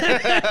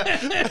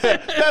NordVPN.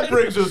 That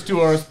brings us to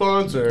our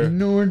sponsor,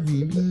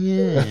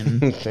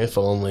 NordVPN. If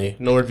only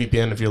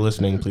NordVPN. If you're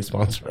listening, please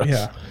sponsor us.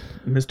 Yeah,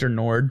 Mr.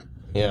 Nord.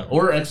 Yeah,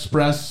 or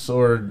Express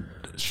or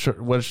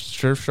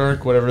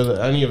Surfshark, whatever.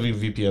 Any of you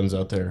VPNs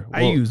out there.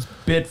 I use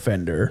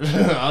Bitfender.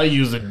 I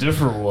use a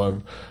different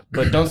one.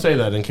 But don't say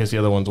that in case the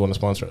other ones want to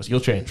sponsor us. You'll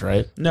change,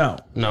 right? No.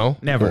 No?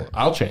 Never. Well,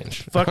 I'll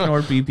change. Fuck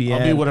NordVPN.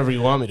 I'll be whatever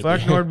you want me to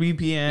Fuck be. Fuck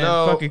NordVPN.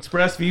 No. Fuck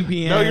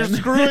ExpressVPN. No, you're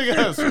screwing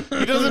us.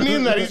 He doesn't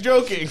mean that. He's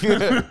joking.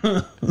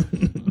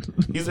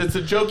 It's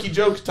a jokey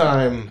joke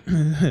time.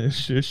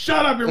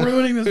 Shut up, you're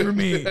ruining this for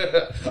me.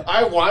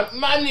 I want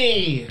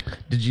money.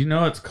 Did you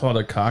know it's called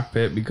a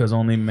cockpit because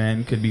only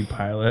men could be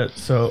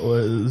pilots? So it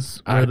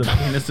was where the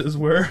penises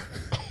were.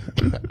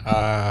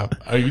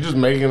 Are you just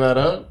making that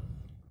up?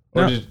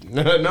 No.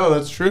 No,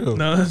 that's true.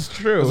 No, that's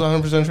true. That's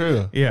 100%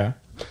 true. Yeah.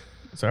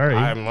 Sorry.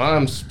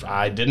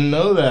 I didn't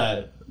know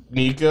that,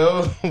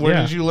 Nico. Where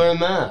did you learn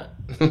that?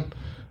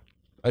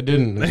 I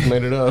didn't. I just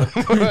made it up.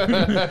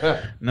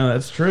 No,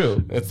 that's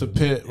true. It's a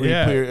pit.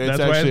 That's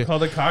why it's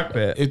called a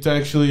cockpit. It's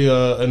actually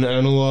an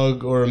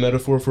analog or a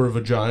metaphor for a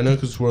vagina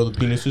because it's where all the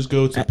penises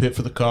go. It's a pit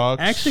for the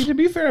cocks. Actually, to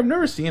be fair, I've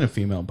never seen a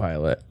female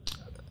pilot.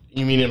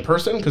 You mean in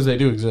person? Because they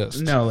do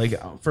exist. No, like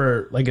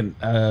for like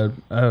a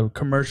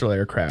commercial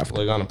aircraft.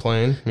 Like on a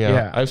plane?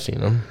 Yeah. I've seen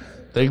them.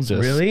 They exist.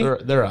 Really?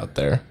 They're out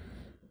there.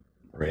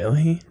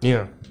 Really?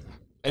 Yeah.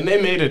 And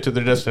they made it to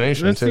their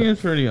destination, that seems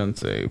pretty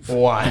unsafe.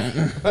 Why?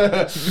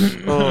 Not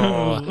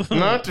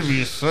to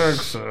be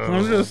sexist.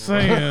 I'm just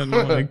saying,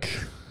 like...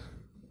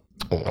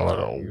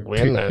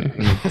 women.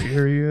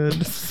 Period.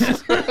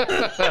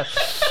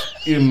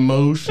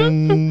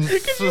 Emotions. Can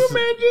you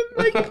imagine,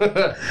 like,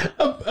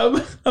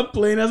 a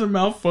plane has a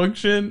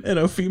malfunction and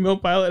a female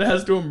pilot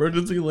has to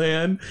emergency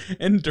land,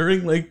 and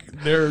during, like,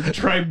 their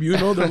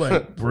tribunal, they're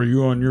like, were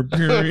you on your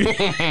period?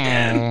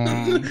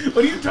 What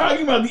are you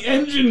talking about? The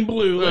engine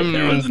blew. Like,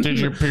 did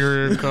your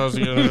period cause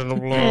the engine to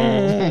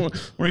blow?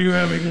 Were you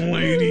having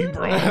lady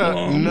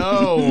problems?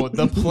 No,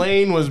 the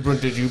plane was...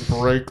 Did you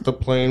break the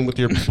plane with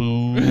your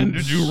boobs? And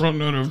did you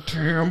run out of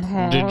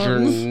tampons? Did your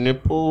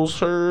nipples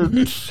hurt?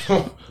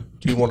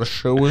 Do you want to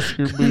show us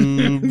your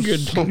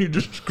boobs? Can you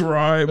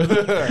describe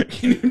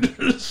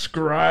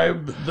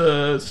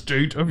the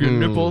state of your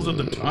nipples at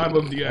the time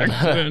of the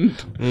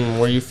accident?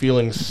 Were you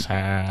feeling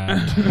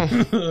sad?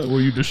 Were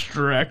you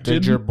distracted?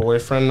 Did your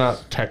boyfriend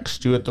not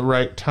text you at the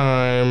right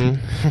time?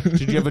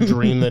 Did you have a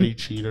dream that he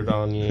cheated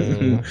on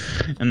you?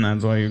 And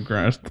that's why you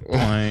crashed the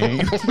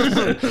plane.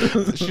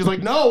 She's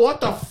like, no,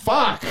 what the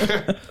fuck?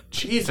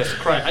 Jesus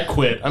Christ, I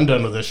quit. I'm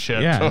done with this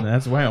shit. Yeah,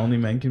 that's why only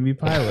men can be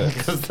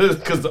pilots.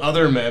 Because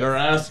other men are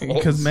assholes.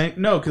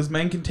 Because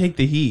men can take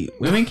the heat.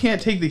 Women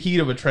can't take the heat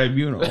of a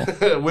tribunal.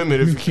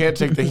 Women, if you can't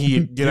take the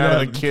heat, get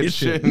out of the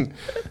kitchen.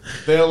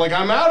 They're like,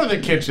 I'm out of the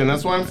kitchen.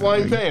 That's why I'm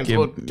flying planes.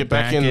 Get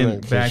back in the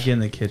kitchen. Back in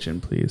the kitchen,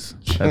 please.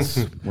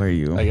 That's where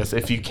you... I guess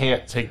if you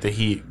can't take the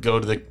heat, go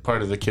to the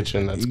part of the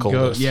kitchen that's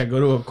coldest. Go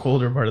to a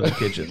colder part of the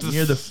kitchen.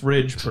 Near the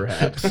fridge,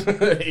 perhaps.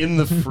 In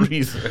the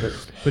freezer.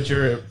 Put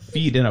your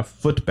feet in a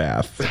foot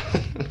bath.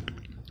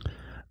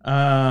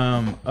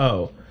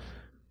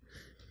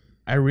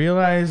 I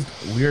realized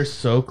we are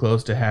so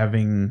close to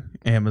having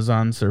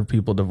Amazon serve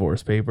people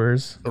divorce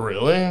papers.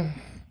 Really?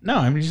 No,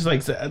 I mean just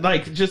like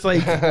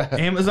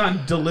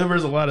Amazon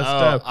delivers a lot of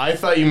stuff. I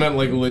thought you meant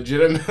like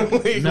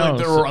legitimately, no,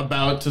 like they were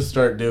about to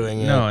start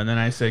doing it. No, and then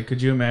I said,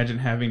 could you imagine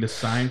having to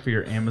sign for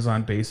your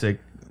Amazon Basic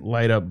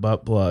light up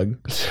butt plug,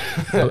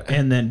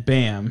 and then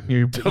bam,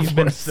 you've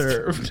been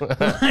served.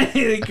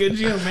 Could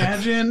you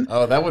imagine?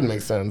 Oh, that would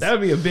make sense. That would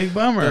be a big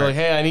bummer. They're like,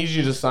 hey, I need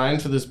you to sign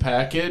for this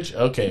package.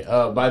 Okay.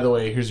 By the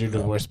way, here's your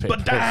divorce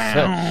papers.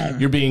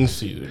 You're being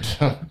sued.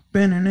 So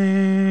you're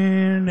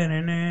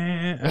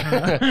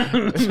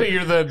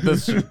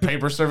the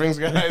paper servings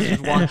guy.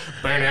 Just walk.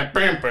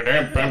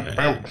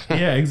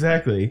 Yeah,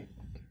 exactly.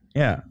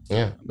 Yeah.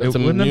 Yeah.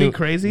 Wouldn't that be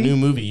crazy? New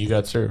movie you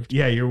got served.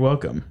 Yeah, you're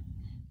welcome.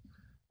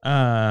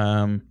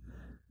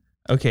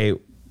 Okay.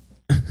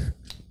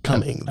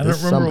 Coming. I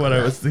don't remember what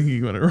I was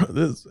thinking when I wrote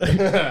this.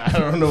 I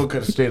don't know what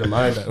kind of state of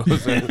mind I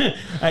was in.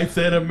 I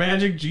said a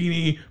magic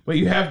genie, but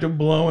you have to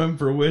blow him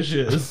for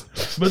wishes.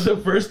 But the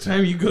first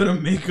time you go to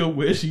make a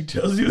wish, he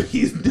tells you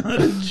he's not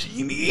a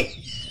genie.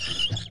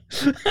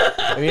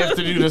 And you have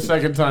to do the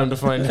second time to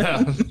find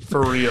out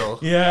for real.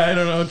 Yeah, I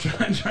don't know.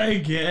 Try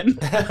again.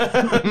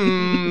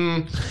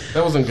 That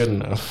wasn't good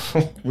enough.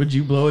 Would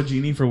you blow a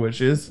genie for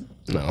wishes?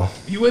 No.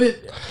 You wouldn't?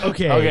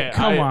 Okay,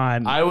 come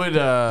on. I would...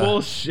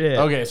 Bullshit.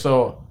 Okay,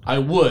 so I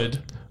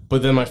would,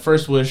 but then my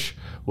first wish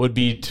would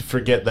be to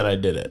forget that I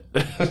did it.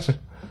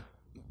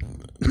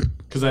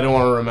 Because I don't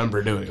want to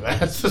remember doing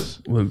that.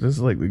 Look, this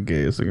is like the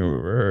gayest thing I've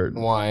ever heard.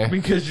 Why?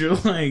 Because you're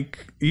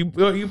like... You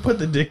put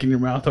the dick in your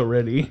mouth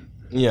already.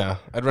 Yeah,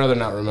 I'd rather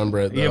not remember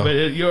it, though. Yeah, but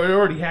it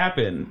already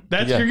happened.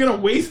 You're going to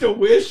waste a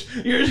wish?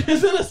 You're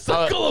just in a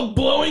cycle of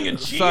blowing a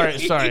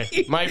genie. Sorry.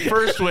 My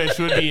first wish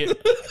would be...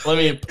 Let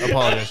me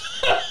apologize.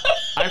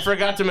 I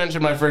forgot to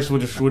mention my first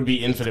wish would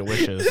be infinite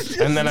wishes.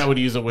 And then I would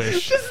use a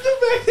wish. Just the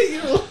fact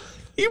that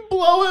you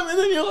blow him and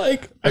then you're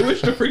like, I wish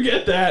to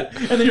forget that.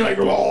 And then you're like,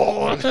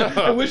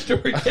 I wish to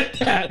forget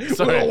that.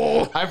 Sorry,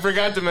 I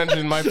forgot to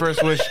mention my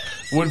first wish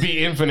would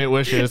be infinite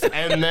wishes.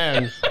 And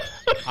then...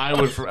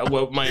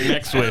 my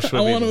next wish would be...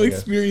 I want to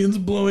experience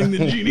blowing the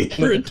genie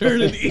for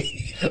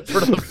eternity.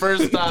 For the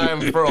first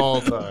time, for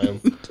all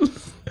time.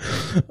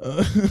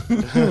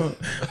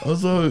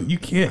 Also, you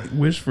can't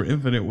wish for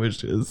infinite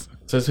wishes.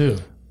 Says who?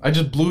 I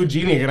just blew a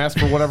genie. I can ask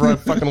for whatever I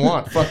fucking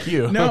want. Fuck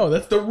you. No,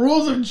 that's the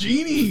rules of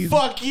genies.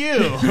 Fuck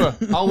you.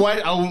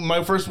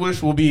 My first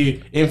wish will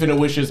be infinite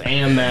wishes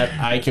and that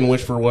I can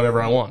wish for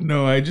whatever I want.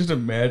 No, I just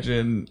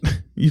imagine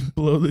you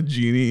blow the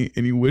genie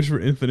and you wish for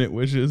infinite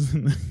wishes,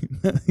 and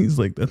he's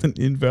like, "That's an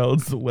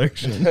invalid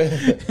selection."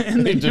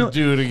 And then to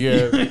do it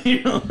again.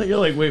 You're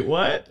like, "Wait,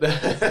 what?"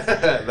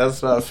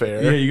 That's not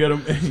fair. Yeah,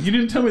 you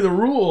didn't tell me the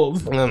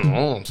rules.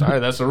 I'm sorry,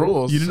 that's the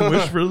rules. You didn't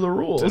wish for the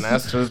rules. Didn't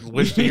ask to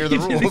wish to hear the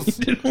rules.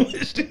 You didn't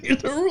wish to hear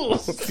the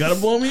rules. Gotta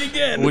blow me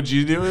again. Would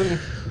you do it?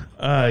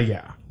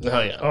 Yeah.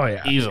 Oh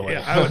yeah. Easily.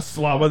 Yeah, I would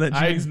slob on that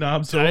genie's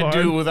knob so hard. I'd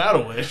do it without a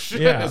wish.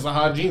 Yeah. It's a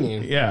hot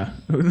genie. Yeah.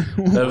 I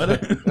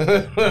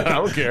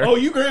don't care. Oh,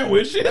 you grant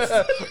wishes?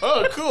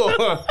 Oh, cool.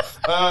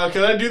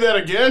 Can I do that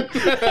again?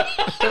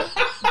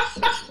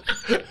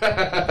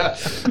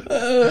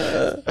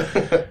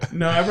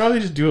 No, I'd probably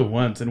just do it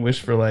once and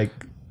wish for like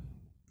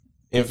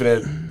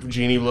infinite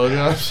genie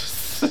blowjobs.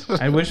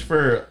 I wish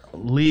for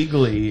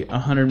legally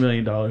 $100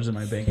 million in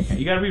my bank account.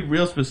 You gotta be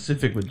real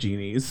specific with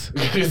genies.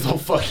 They'll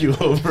fuck you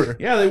over.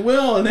 Yeah, they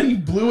will. And then you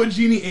blew a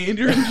genie and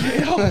you're in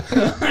jail.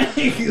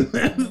 Like,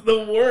 that's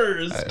the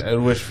worst. I'd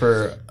wish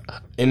for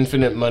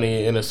infinite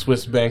money in a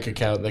Swiss bank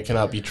account that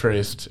cannot be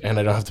traced, and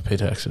I don't have to pay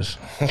taxes.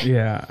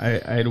 Yeah,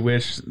 I'd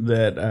wish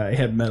that I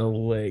had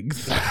metal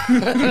legs.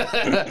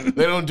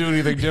 They don't do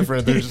anything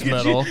different. They're just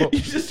metal. You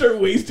just start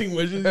wasting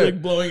wishes,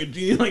 like blowing a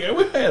genie. Like, I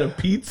wish I had a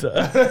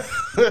pizza.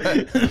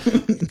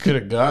 Could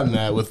have gotten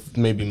that with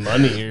maybe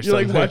money or You're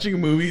something. like watching a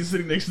movie,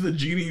 sitting next to the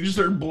genie, you just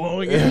start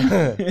blowing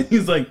it. And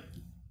he's like,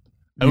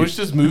 I wish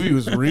this movie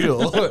was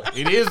real.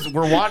 It is.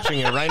 We're watching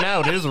it right now.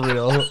 It is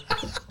real.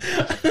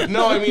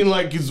 No, I mean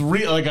like it's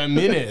real. Like I'm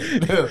in it.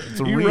 It's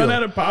you real. run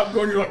out of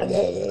popcorn. You're like,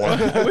 whoa,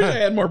 I wish I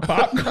had more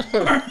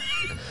popcorn.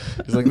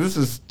 He's like, this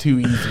is too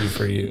easy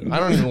for you. I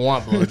don't even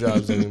want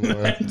blowjobs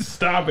anymore.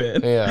 Stop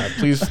it. Yeah,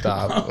 please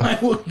stop. I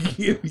will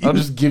give you. I'll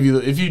just give you.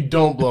 If you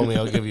don't blow me,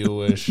 I'll give you a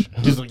wish.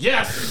 He's like,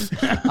 yes,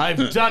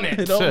 I've done it.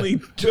 It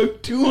only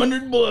took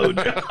 200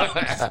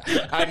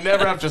 blowjobs. I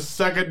never have to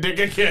suck a dick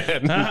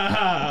again.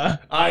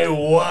 I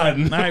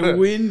won. I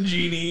win,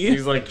 Genie.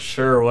 He's like,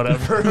 sure,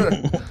 whatever.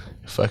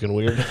 Fucking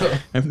weirdo.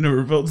 I've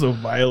never felt so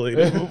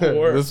violated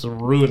before. This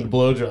ruined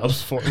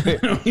blowjobs for me. I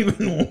don't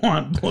even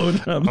want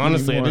blowjobs.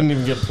 Honestly, anymore. I didn't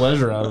even get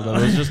pleasure out of them.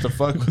 It was just to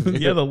fuck with you.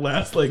 Yeah, the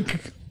last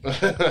like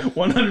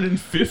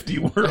 150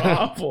 were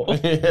awful.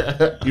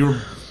 Yeah, you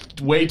were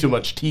way too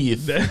much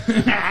teeth. Yeah,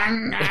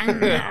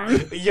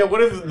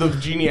 what if the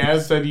genie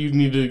has said you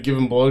need to give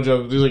him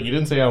blowjobs? He's like, you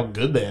didn't say how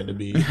good they had to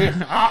be. He's just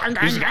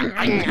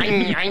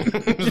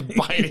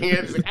biting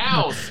it. He's like,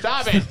 ow,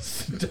 stop it.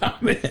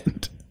 Stop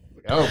it.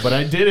 Oh, but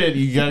I did it.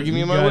 You gotta give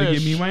me my wish.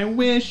 Give me my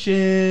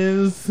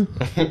wishes.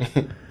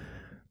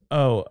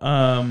 Who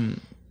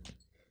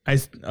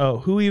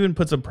even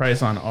puts a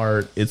price on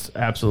art? It's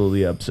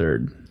absolutely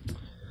absurd.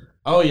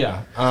 Oh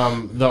yeah.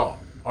 The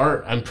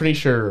art. I'm pretty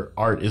sure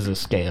art is a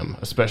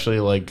scam, especially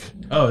like.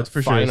 Oh, it's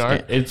for fine sure.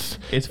 Art. It's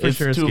for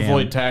sure to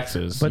avoid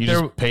taxes. But you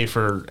just pay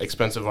for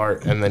expensive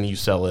art and then you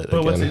sell it.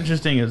 But what's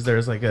interesting is there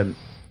was like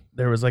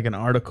an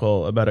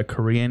article about a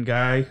Korean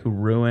guy who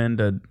ruined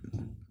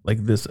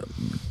this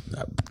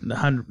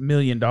 $100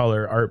 million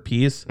art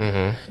piece.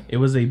 Mm-hmm. It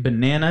was a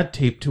banana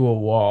taped to a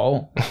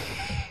wall,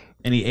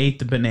 and he ate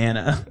the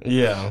banana.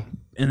 Yeah,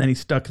 and then he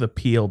stuck the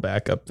peel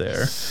back up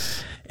there.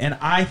 And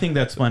I think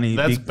that's funny.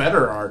 That's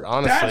better art,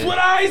 honestly. That's what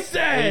I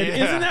said.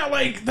 Yeah. Isn't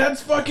that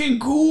that's fucking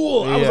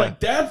cool? Yeah. I was like,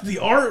 that's the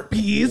art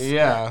piece.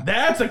 Yeah.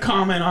 That's a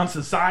comment on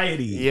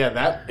society. Yeah,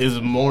 that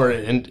is more.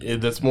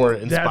 That's more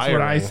inspiring. That's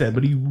what I said,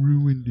 but he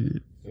ruined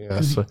it.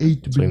 Yeah, so, he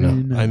ate the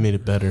banana. No, I made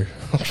it better.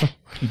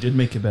 He did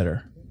make it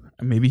better.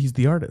 Maybe he's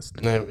the artist.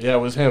 Yeah, it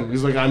was him.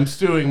 He's like, I'm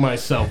suing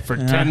myself for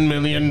 $10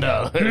 million.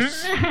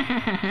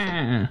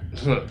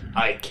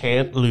 I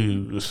can't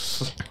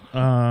lose.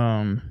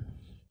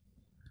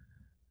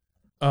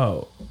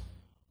 Oh,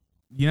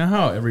 you know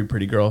how every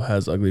pretty girl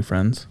has ugly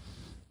friends?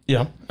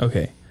 Yeah.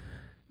 Okay.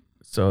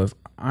 So if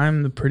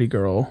I'm the pretty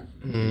girl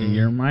and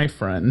you're my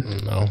friend,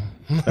 no,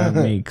 that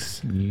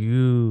makes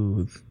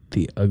you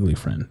the ugly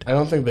friend. I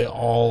don't think they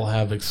all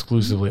have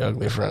exclusively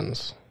ugly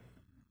friends.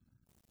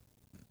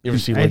 You ever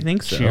see I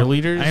think so.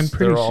 Cheerleaders? I'm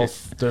pretty sure.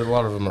 A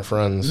lot of them are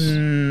friends.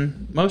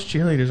 Most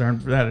cheerleaders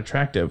aren't that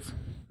attractive.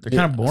 They're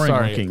kind of boring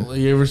looking.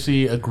 You ever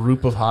see a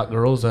group of hot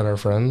girls that are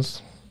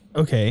friends?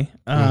 Okay.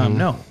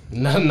 No.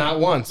 Not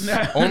once.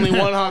 Only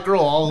one hot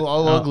girl.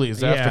 All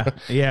uglies. After.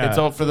 Yeah. It's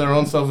all for their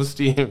own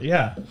self-esteem.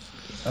 Yeah.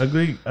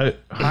 Ugly.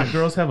 Hot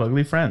girls have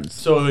ugly friends.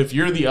 So if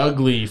you're the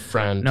ugly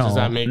friend, does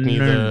that make me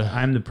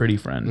I'm the pretty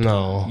friend.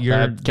 No,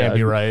 that can't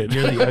be right.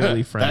 You're the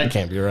ugly friend. That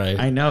can't be right.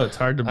 I know, it's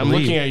hard to believe. I'm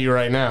looking at you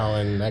right now,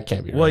 and that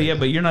can't be right. Well, yeah,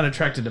 but you're not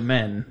attracted to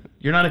men.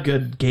 You're not a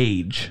good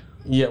gauge.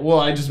 Yeah, well,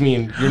 I just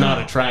mean you're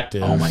not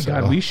attractive. Oh my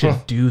God, we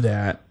should do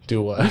that.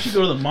 Do what? We should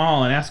go to the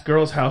mall and ask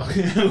girls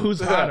who's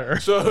hotter.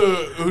 So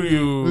who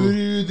do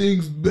you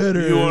think's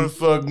better? You want to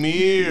fuck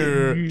me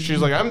or? She's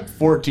like, I'm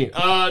 14.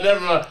 Never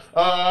mind.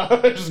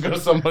 Just go to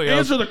somebody else.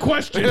 Answer the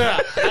question. Yeah,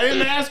 I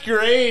didn't ask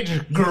your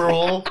age,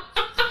 girl.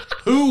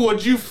 Who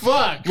would you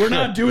fuck? We're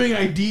not doing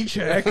ID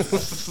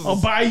checks. I'll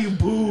buy you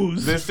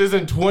booze. This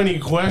isn't 20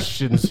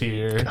 questions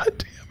here.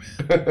 God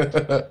damn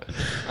it.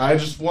 I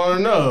just want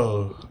to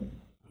know.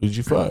 Who'd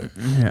you fuck?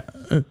 Yeah.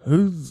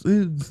 Who's?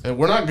 And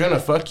we're not gonna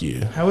fuck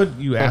you. How would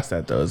you ask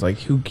that though? It's like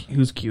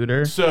who's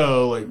cuter?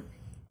 So like,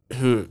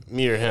 who?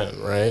 Me or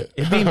him? Right?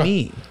 It'd be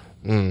me.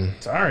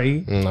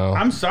 Sorry. No.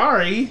 I'm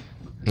sorry.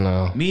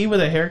 No. Me with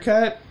a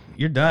haircut.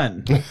 You're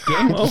done.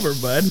 Game over,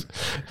 bud.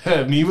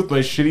 Me with my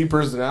shitty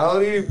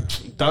personality?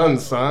 Done,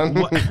 son.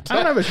 What? I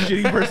don't have a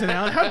shitty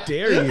personality. How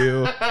dare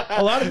you?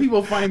 A lot of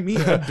people find me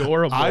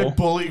adorable. I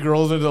bully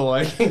girls into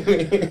liking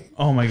me.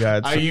 Oh my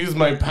God. I use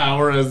my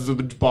power as a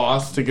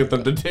boss to get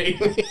them to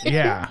date me.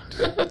 Yeah.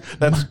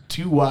 That's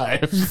 2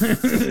 wives.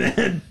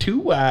 2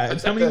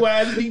 wives? How many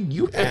wives do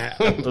you have?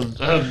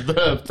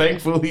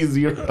 Thankfully,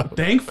 0.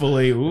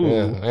 Thankfully.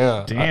 Ooh.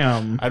 Yeah.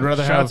 Damn. I'd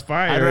rather Shots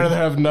fired. I'd rather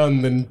have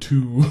none than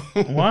 2.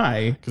 Why?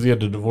 Because he had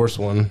to divorce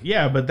one.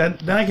 Yeah, but then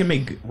I can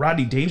make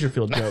Rodney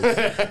Dangerfield jokes.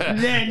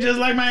 Yeah, just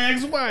like my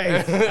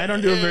ex-wife. I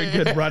don't do a very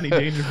good Rodney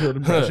Dangerfield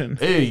impression.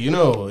 Hey,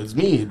 it's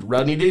me,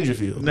 Rodney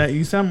Dangerfield.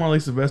 You sound more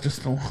like Sylvester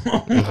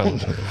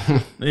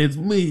Stallone. It's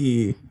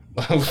me.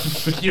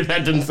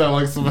 That didn't sound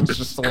like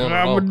Sylvester Stallone.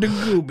 I'm the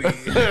Gooby.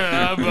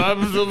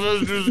 I'm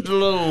Sylvester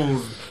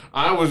Stallone.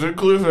 I was a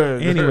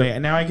cliffhanger. Anyway,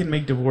 now I can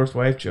make divorced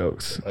wife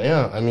jokes.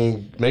 Yeah, I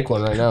mean, make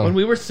one right now. When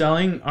we were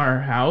selling our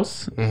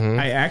house,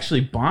 I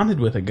actually bonded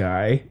with a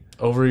guy.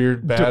 Over your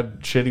bad,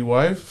 shitty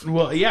wife?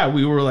 Well, yeah,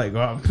 we were like,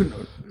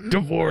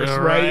 divorce,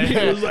 right? He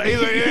was like,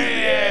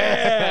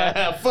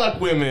 yeah. Fuck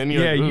women.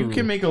 You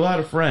can make a lot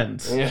of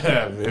friends.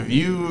 Yeah, if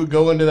you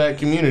go into that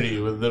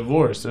community with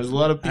divorce, there's a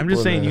lot of people. I'm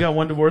just saying, you got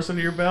one divorce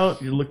under your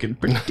belt, you're looking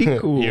pretty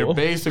cool. You're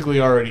basically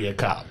already a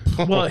cop.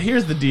 Well,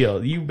 here's the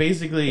deal. You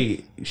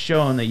basically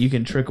shown that you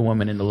can trick a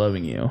woman into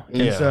loving you.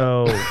 And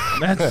so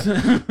that's...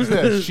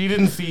 She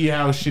didn't see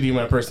how shitty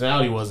my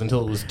personality was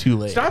until it was too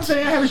late. Stop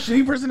saying I have a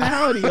shitty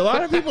personality. A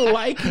lot of people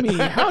like me.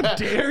 How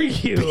dare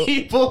you?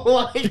 People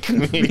like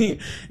me.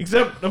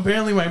 Except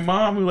apparently my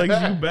mom, who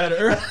likes you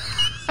better.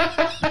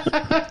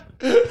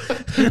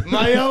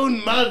 My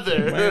own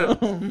mother. My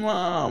own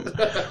mom.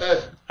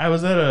 I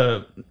was at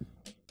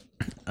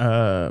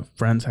a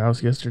friend's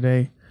house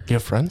yesterday. You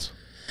have friends?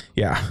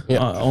 Yeah.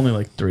 Only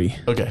like 3.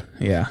 Okay.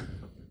 Yeah.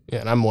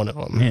 Yeah, and I'm one of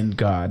them. And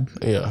God.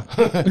 Yeah.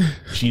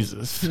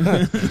 Jesus. Big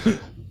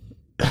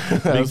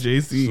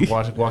JC.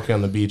 Walking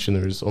on the beach and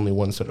there's only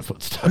one set of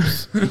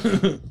footsteps.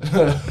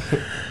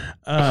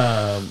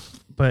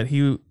 But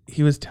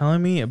he was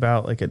telling me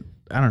about like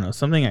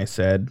something I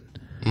said.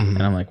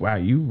 And I'm like, wow,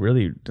 you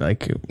really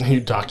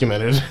you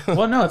documented.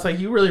 Well, no, it's like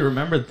you really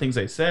remember the things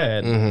I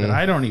said that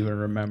I don't even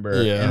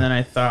remember. Yeah. And then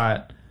I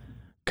thought,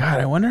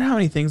 God, I wonder how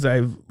many things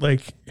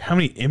how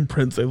many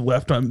imprints I've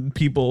left on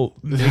people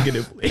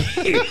negatively.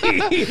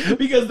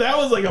 Because that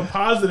was like a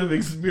positive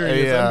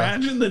experience. Yeah.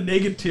 Imagine the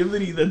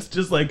negativity that's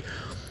just like,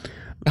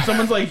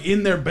 someone's like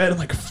in their bed and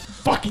like,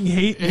 fucking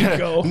hate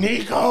Nico.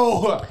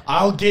 Nico,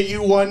 I'll get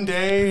you one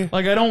day.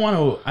 Like, I don't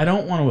want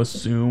to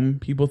assume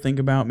people think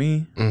about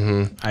me.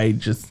 Mm-hmm.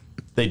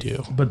 They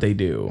do. But they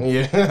do.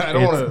 Yeah, I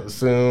don't want to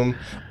assume,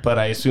 but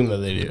I assume that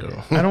they do.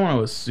 I don't want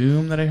to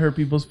assume that I hurt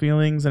people's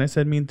feelings and I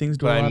said mean things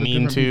to a lot of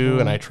different people.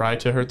 And I try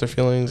to hurt their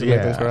feelings and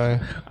make them cry.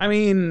 I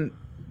mean,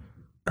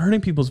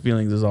 hurting people's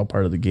feelings is all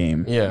part of the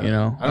game. Yeah. You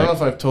know? I don't know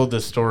if I've told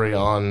this story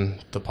on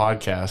the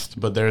podcast,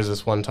 but there's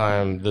this one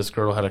time this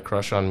girl had a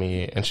crush on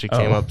me and she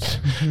came up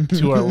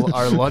to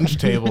our lunch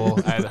table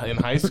in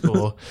high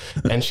school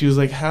and she was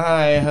like,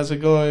 "Hi, how's it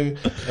going?"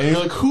 And you're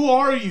like, "Who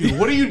are you?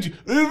 What are you doing?"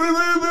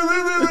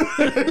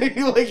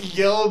 You like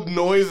yelled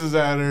noises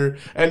at her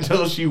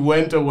until she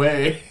went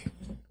away.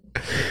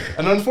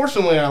 And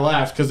unfortunately I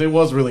laughed because it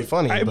was really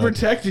funny. I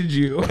protected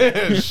you.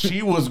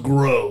 She was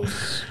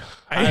gross.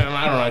 I don't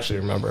actually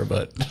remember,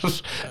 but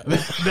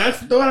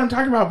that's what I'm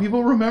talking about.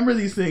 People remember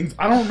these things.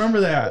 I don't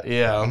remember that.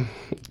 Yeah.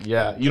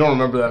 You don't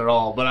remember that at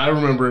all, but I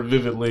remember it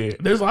vividly.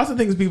 There's lots of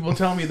things people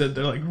tell me that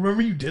they're like,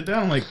 "Remember you did that?"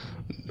 I'm like,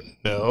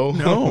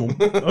 No.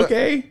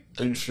 Okay.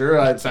 Are you sure?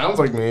 It sounds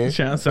like me.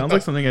 Sounds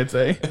like something I'd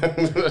say.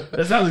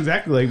 That sounds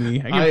exactly like me.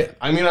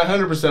 I mean, I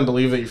 100%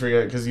 believe that you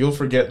forget because you'll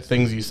forget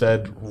things you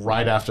said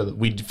right after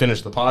we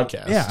finished the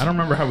podcast. Yeah, I don't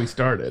remember how we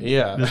started.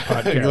 Yeah, this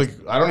podcast. Like,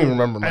 I don't even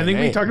remember. I think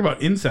we talked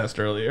about incest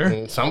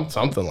earlier.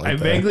 Something like that. I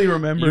vaguely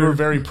remember. You were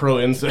very pro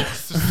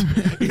incest.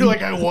 You're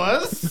like, I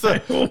was.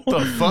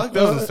 The fuck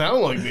doesn't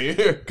sound like me.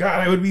 God,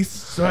 I would be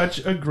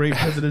such a great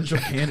presidential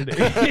candidate.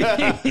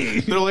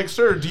 They're like,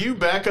 "Sir, do you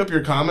back up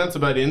your comments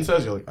about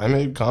incest?" You're like, "I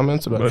made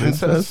comments about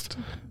incest."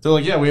 They're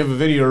like, "Yeah, we have a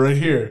video right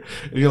here."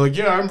 And you're like,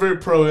 "Yeah, I'm very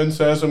pro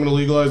incest. I'm going to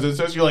legalize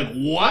incest." You're like,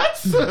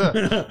 "What?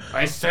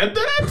 I said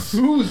that?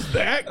 Who's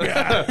that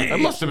guy?" I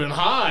must have been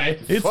high.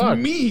 It's Fuck.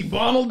 me,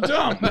 Donald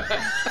Trump.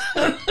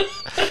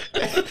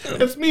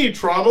 It's me,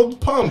 Tronald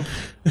Pump.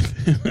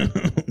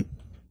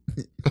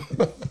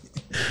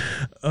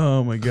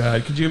 Oh my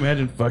God. Could you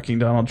imagine fucking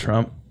Donald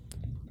Trump?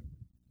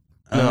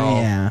 No. Oh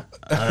yeah.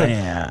 Oh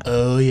yeah.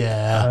 Oh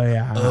yeah. Oh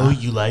yeah. Oh,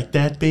 you like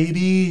that,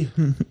 baby?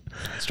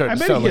 I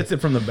bet he gets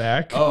it from the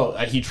back. Oh,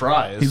 he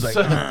tries. He's like,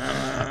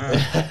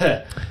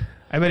 I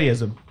bet he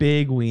has a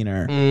big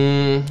wiener.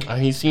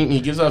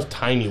 He gives off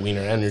tiny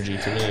wiener energy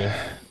to me.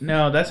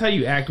 No, that's how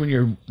you act when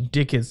your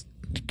dick is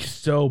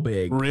so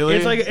big. Really?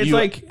 It's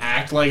like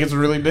act like it's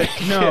really big.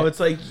 No, it's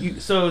like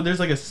so there's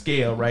like a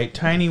scale, right?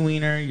 Tiny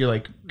wiener, you're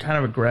like kind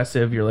of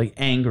aggressive, you're like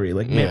angry,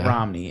 like Mitt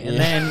Romney. And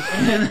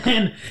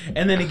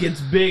then it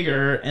gets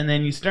bigger and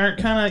then you start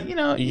kind of, you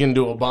know, you can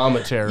do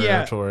Obama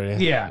territory.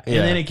 Yeah. And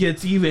then it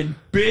gets even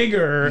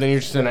bigger. And then you're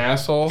just an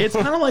asshole. It's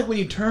kind of like when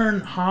you turn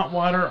hot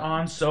water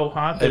on so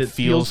hot that it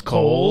feels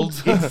cold.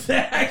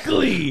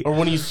 Exactly. Or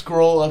when you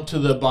scroll up to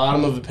the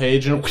bottom of the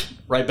page and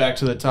right back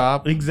to the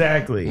top.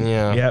 Exactly.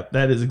 Yeah. Yep,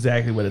 that is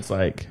exactly what it's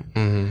like.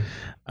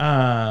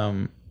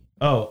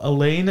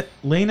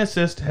 Lane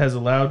assist has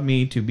allowed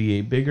me to be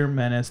a bigger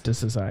menace to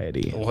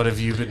society. What have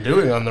you been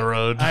doing on the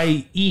road?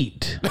 I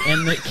eat,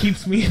 and it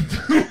keeps me.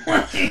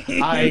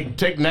 I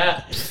take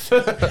naps.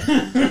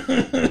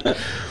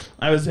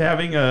 I was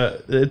having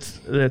at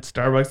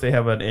Starbucks. They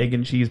have an egg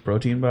and cheese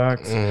protein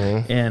box,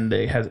 and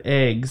it has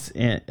eggs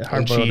and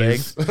hard-boiled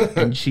eggs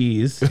and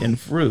cheese and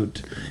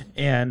fruit,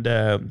 and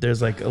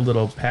there's like a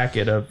little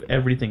packet of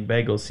everything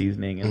bagel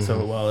seasoning. And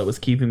so while it was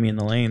keeping me in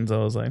the lanes, I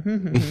was like, I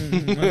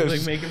was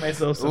like making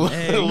myself some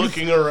eggs,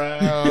 looking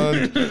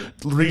around,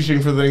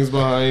 reaching for things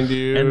behind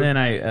you. And then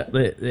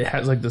it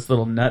has like this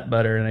little nut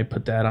butter, and I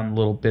put that on a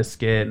little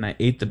biscuit, and I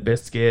ate the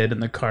biscuit,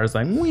 and the car's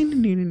like,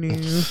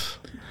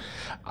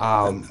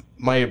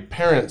 my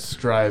parents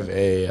drive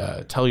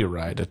a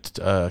Telluride,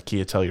 a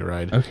Kia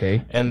Telluride.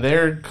 Okay. And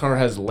their car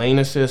has lane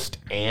assist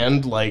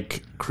and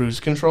like cruise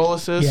control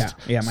assist.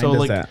 Yeah, mine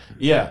does that.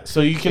 Yeah, so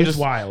you can it's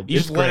wild. You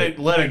just let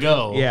it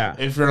go. Yeah.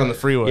 If you're on the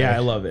freeway. Yeah, I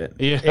love it.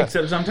 Yeah.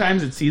 Except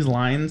sometimes it sees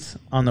lines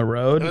on the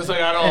road. And it's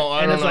like I don't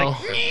know.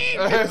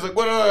 It's like,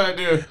 what do I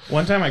do?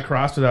 One time I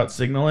crossed without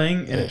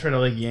signaling, and it tried to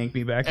like yank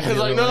me back. It's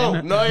like no,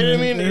 you didn't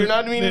mean. You're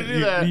not mean to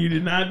do that. You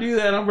did not do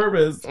that on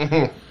purpose.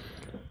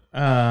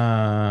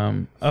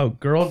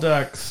 Girl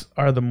ducks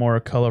are the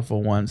more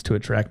colorful ones to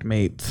attract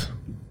mates.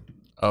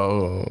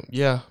 Oh,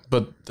 yeah.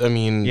 But, I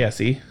mean... Yeah,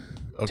 see?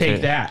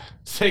 Okay.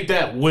 Take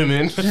that,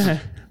 women.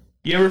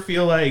 You ever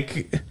feel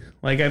like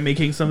I'm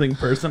making something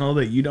personal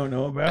that you don't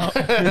know about?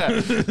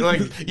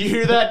 Like, you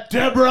hear that,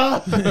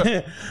 Deborah?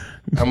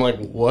 I'm like,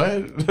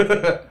 what?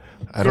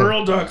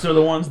 Girl ducks are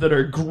the ones that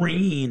are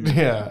green.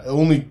 Yeah,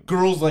 only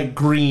girls like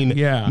green.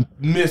 Yeah.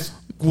 Miss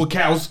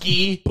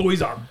Wachowski.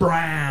 Boys are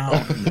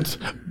brown.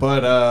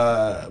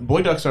 But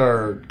boy ducks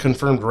are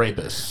confirmed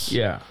rapists.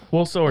 Yeah.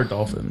 Well, so are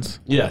dolphins.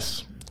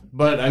 Yes.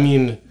 But, I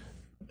mean,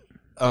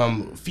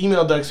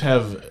 female ducks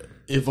have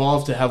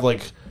evolved to have,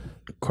 like,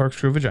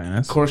 Corkscrew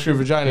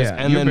vaginas. Yeah,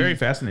 and you're very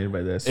fascinated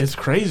by this. It's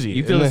crazy.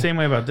 You feel the same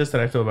way about this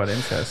that I feel about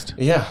incest.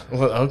 Yeah.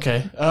 Well,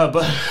 okay.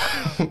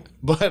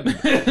 But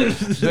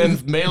then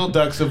male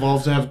ducks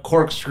evolved to have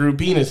corkscrew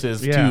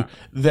penises to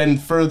then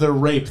further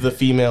rape the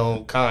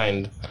female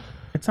kind.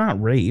 It's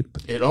not rape.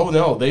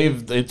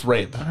 It's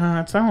rape.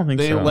 I don't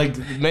think so. Like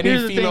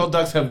many female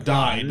ducks have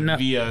died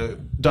via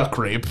duck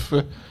rape.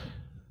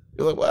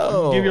 You're like,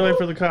 well, give your life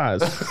for the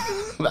cause.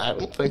 I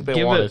don't think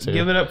they wanted to.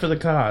 Give it up for the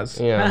cause.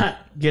 Yeah.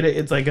 Get it?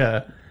 It's like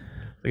a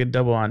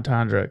double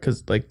entendre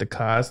because like the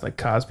cause, like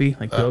Cosby,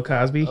 like Bill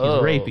Cosby, he's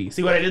rapey.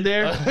 See what I did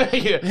there?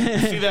 Yeah.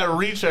 See that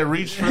reach? I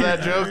reached for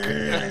that joke.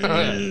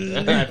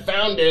 I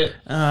found it.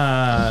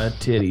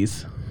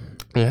 Titties.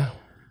 Yeah.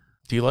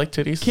 Do you like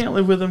titties? Can't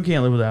live with them.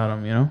 Can't live without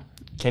them. You know.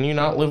 Can you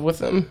not live with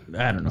them?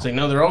 I don't know. It's like,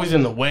 no, they're always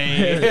in the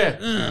way.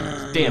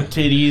 Damn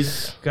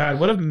titties. God,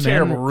 what if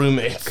terrible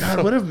roommates?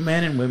 God, what if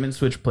men and women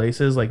switch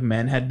places? Like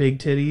men had big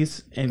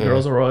titties, and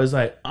girls are always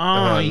like,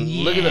 "Oh,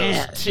 look at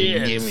those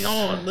tits. Give me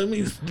let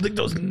me lick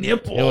those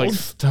nipples." You're like,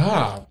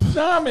 stop,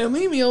 man,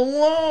 leave me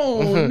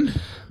alone.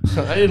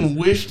 I didn't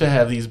wish to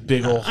have these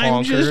big old honkers.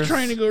 I'm just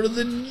trying to go to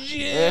the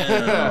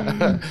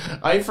gym.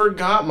 I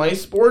forgot my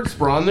sports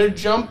bra, and they're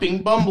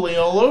jumping, bumbling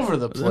all over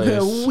the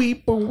place.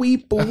 Weep.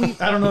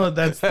 I don't know.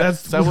 That's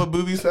Is that what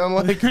boobies sound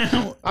like?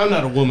 I'm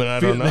not a woman. I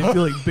don't know. They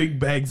feel like big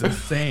bags of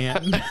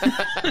sand.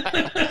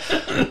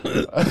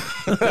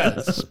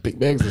 Big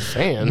bags of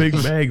sand. Big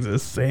bags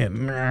of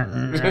sand.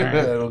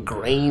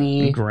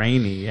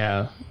 Grainy.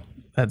 Yeah.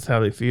 That's how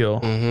they feel.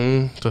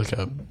 Mm-hmm. It's like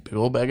a big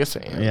old bag of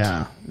sand.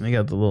 Yeah. They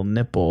got the little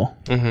nipple.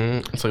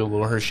 Mm-hmm. It's like a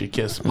little Hershey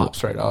kiss.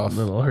 Pops right off.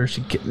 Little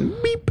Hershey kitten.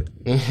 Beep.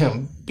 Yeah.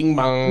 Bing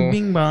bong.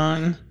 Bing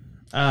bong.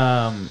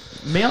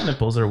 Male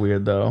nipples are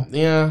weird, though.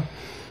 Yeah,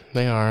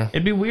 they are.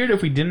 It'd be weird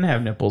if we didn't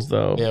have nipples,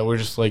 though. Yeah, we're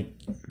just like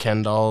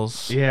Ken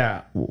dolls.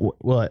 Yeah.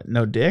 What?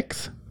 No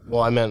dicks?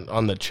 Well, I meant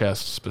on the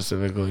chest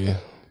specifically.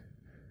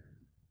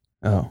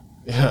 Oh.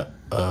 Yeah.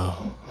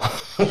 Oh.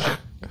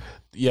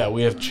 Yeah,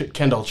 we have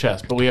Ken doll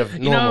chest, but we have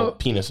normal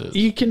penises.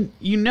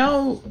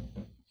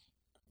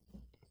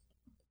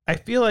 I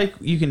feel like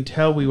you can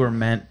tell we were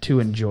meant to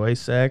enjoy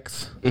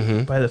sex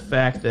by the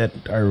fact that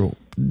our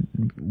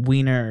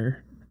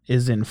wiener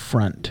is in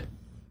front.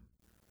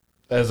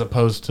 As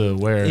opposed to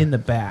where? In the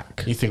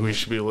back. You think we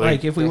should be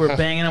like if we were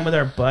banging them with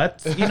our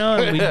butts,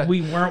 and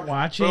we weren't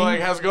watching. We're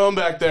like, how's it going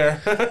back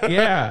there?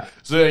 Yeah.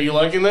 So you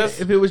liking this?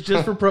 If it was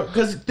just for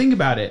because think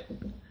about it.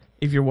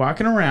 If you're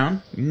walking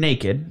around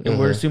naked, and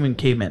we're assuming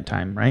caveman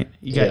time, right?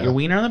 You got your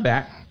wiener on the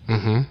back.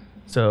 Mm-hmm.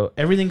 So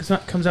everything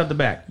comes out the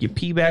back. You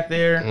pee back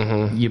there.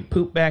 You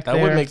poop back there.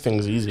 That would make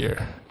things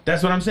easier.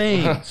 That's what I'm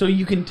saying. So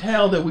you can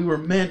tell that we were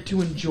meant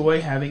to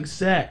enjoy having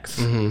sex.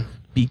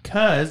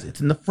 Because it's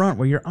in the front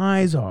where your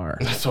eyes are.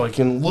 So I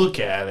can look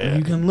at it.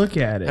 You can look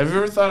at it. Have you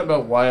ever thought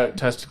about why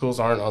testicles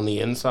aren't on the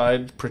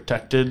inside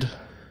protected?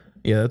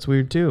 Yeah, that's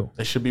weird too.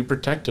 They should be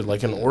protected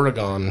like an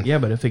Oregon. Yeah,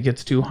 but if it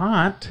gets too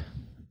hot,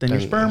 then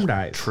your sperm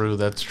dies. True,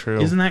 that's true.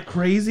 Isn't that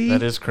crazy?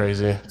 That is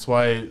crazy.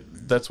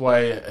 That's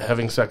why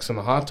having sex in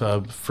the hot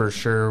tub, for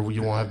sure,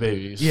 you won't have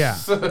babies. Yeah.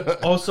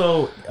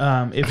 Also,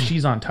 if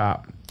she's on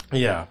top.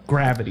 Yeah.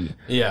 Gravity.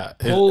 Yeah.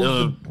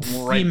 Pulls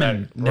right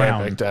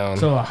back down.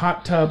 So a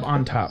hot tub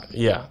on top.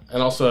 Yeah.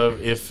 And also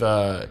if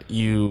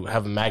you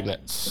have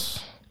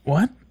magnets.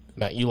 What?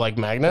 You like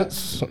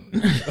magnets? Do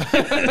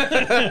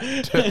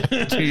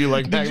you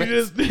like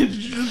magnets? Did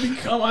you just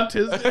become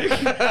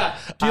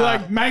autistic? Do you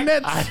like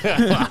magnets?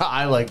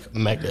 I like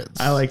magnets.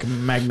 I like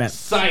magnets.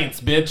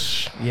 Science,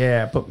 bitch.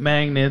 Yeah, put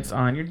magnets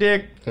on your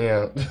dick.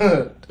 Yeah.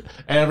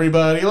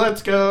 Everybody,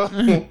 let's go.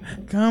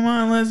 Come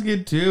on, let's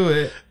get to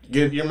it.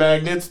 Get your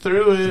magnets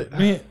through it.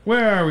 Man,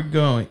 where are we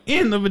going?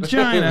 In the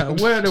vagina.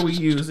 What are we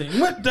using?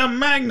 What the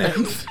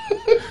magnets?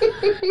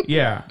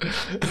 Yeah.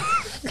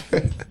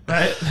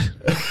 Right.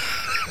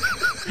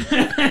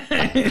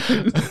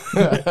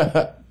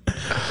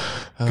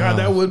 God,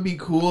 that would be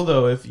cool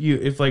though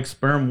if like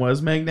sperm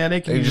was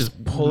magnetic and you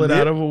just pull it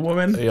out of a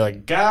woman. You're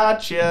like,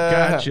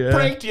 gotcha.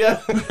 Pranked ya.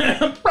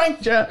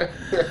 Pranked ya.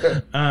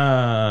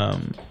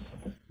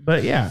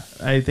 But yeah,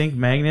 I think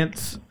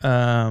magnets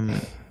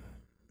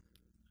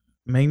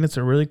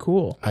are really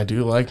cool. I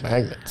do like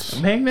magnets.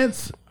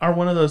 Magnets are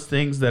one of those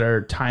things that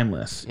are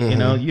timeless. You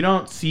know, you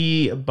don't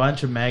see a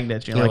bunch of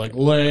magnets. You're like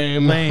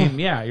lame.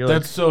 Yeah,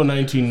 that's so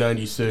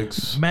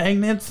 1996.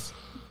 Magnets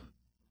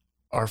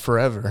are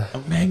forever.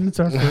 Magnets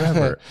are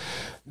forever.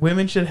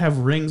 Women should have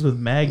rings with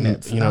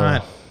magnets,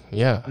 not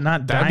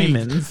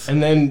diamonds.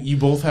 And then you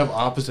both have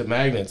opposite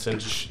magnets and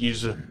just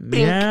use a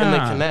bink and they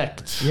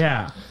connect.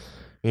 Yeah.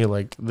 You're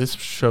like, this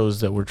shows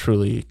that we're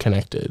truly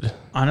connected.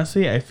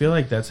 Honestly, I feel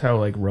like that's how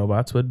like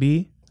robots would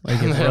be.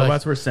 Like if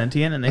robots were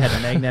sentient and they had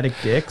magnetic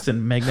dicks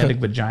and magnetic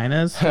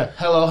vaginas.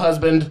 Hello,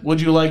 husband.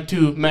 Would you like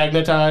to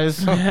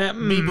magnetize?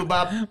 Me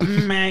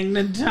boop.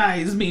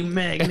 Magnetize me,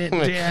 magnet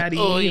daddy.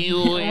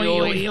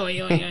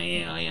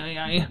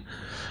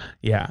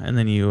 Yeah, and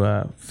then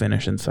you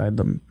finish inside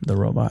the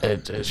robot.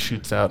 It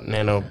shoots out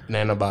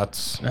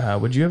nanobots.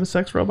 Would you have a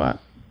sex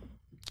robot?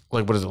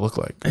 Like, what does it look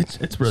like?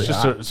 It's really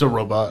it's a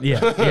robot.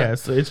 Yeah.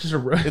 So it's just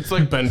it's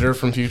like Bender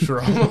from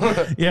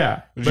Futurama.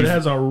 Yeah, but it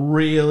has a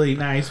really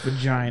nice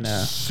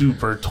vagina.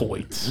 Super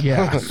toit.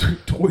 Yeah,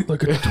 toit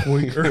like a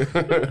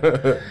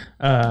toiter.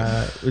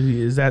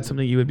 Is that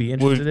something you would be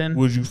interested in?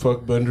 Would you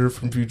fuck Bender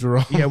from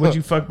Futurama? Yeah, would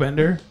you fuck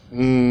Bender?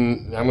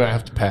 I'm gonna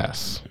have to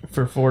pass.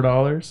 For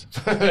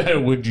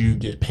 $4? Would you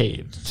get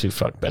paid to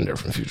fuck Bender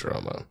from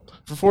Futurama?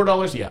 For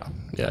 $4? Yeah,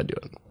 I'd do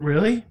it.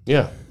 Really?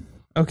 Yeah.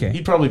 Okay.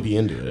 He'd probably be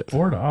into it.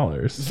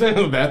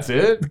 $4. That's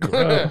it?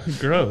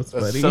 Gross,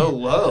 That's buddy. so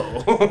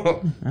low.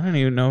 I don't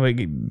even know if I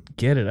could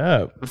get it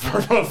up. For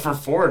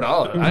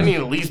 $4. I need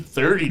at least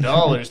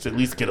 $30 to at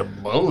least get a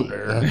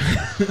boner.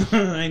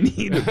 I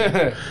need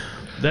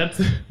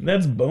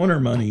that's boner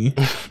money.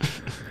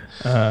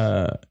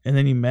 And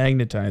then you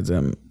magnetize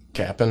him.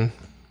 Capping.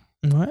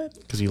 What?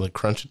 Because you like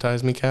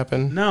crunchitize me,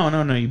 Capping? No.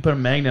 You put a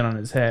magnet on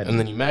his head. And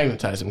then you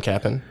magnetize him,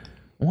 Capping.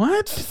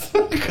 What?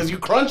 Because you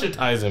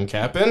crunchitize him,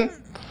 Captain.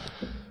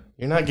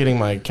 You're not getting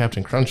my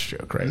Captain Crunch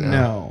joke right now.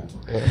 No.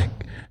 Yeah.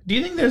 Do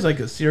you think there's like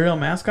a cereal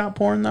mascot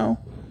porn though?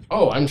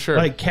 Oh, I'm sure.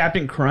 Like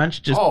Captain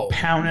Crunch just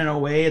pounding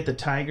away at the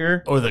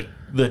tiger? Or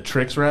the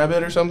Trix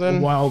Rabbit or something?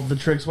 While the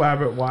Trix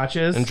Rabbit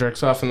watches? And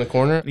jerks off in the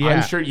corner? Yeah.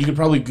 I'm sure you could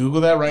probably Google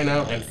that right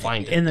now and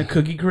find it. And the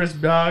Cookie Crisp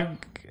dog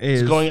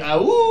is... going,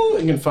 ooh,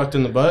 and getting fucked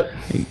in the butt.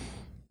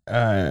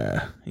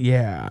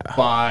 Yeah.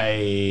 By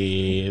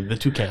the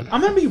toucan.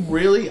 I'm gonna be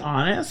really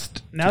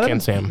honest. Now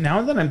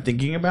that I'm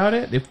thinking about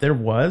it, if there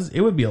was, it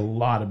would be a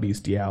lot of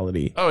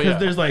bestiality. Oh yeah. Because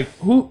there's like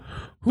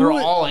they're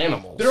all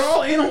animals. They're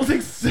all animals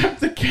except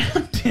the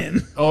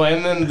captain. Oh,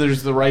 and then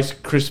there's the Rice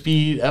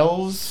Krispie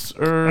elves,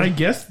 or I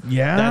guess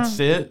that's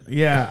it.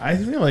 Yeah, I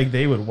feel like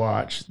they would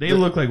watch. They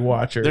look like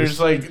watchers. They're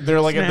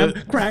like Snap, at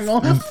the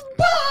crangle.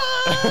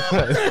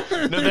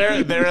 No,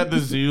 they're at the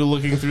zoo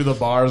looking through the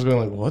bars,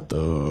 going like, "What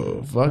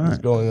the fuck is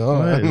going on?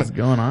 What is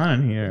going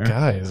on here,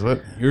 guys?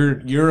 What?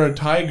 You're a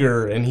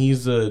tiger, and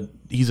he's a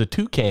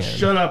toucan.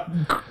 Shut up,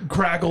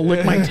 crackle,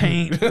 lick my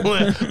taint,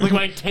 lick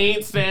my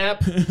taint,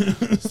 snap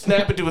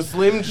it to a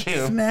Slim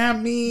Jim, snap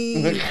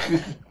me,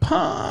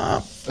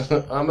 pop.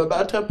 I'm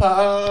about to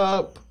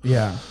pop.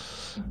 Yeah.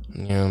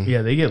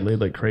 They get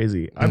laid like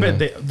crazy. I bet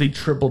they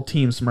triple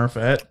team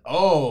Smurfette.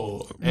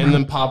 Oh, and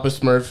then Papa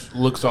Smurf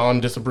looks on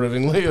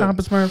disapprovingly.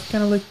 Papa Smurf,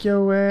 can I lick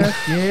your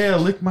ass? Yeah,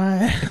 lick my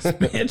ass,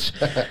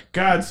 bitch.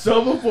 God,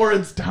 so before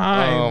its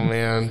time. Oh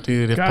man,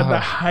 dude. God, the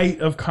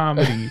height of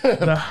comedy.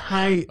 The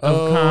height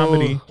of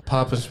comedy.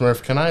 Papa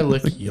Smurf, can I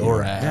lick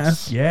your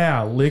ass?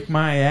 Yeah, lick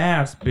my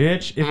ass,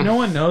 bitch. If no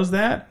one knows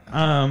that,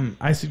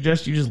 I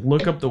suggest you just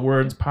look up the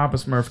words Papa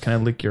Smurf, can I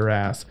lick your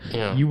ass?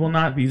 Yeah. You will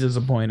not be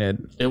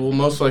disappointed. It will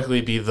most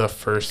likely be the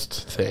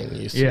first thing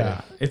you see.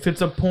 Yeah. If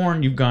it's a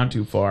porn, you've gone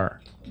too far.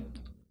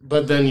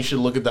 But then you should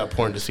look at that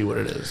porn to see what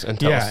it is. And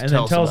tell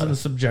us in the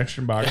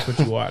subjection box what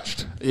you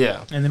watched.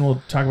 Yeah. And then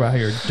we'll talk about how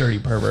you're a dirty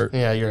pervert.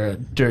 Yeah, you're a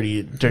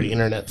dirty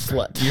internet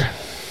slut.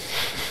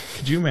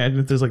 Could you imagine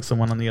if there's like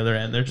someone on the other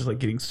end, they're just like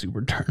getting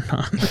super turned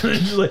on. They're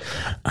just like,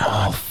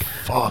 oh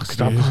fuck,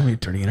 stop calling me a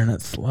dirty internet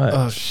slut.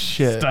 Oh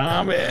shit.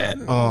 Stop it.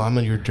 Oh, I'm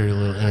your dirty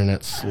little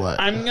internet slut.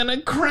 I'm gonna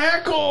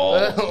crackle.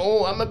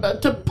 Oh, I'm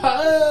about to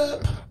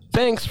pop.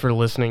 Thanks for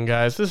listening,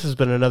 guys. This has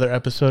been another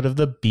episode of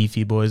the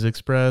Beefy Boys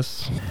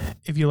Express.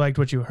 If you liked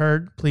what you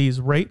heard, please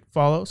rate,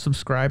 follow,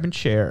 subscribe, and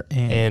share.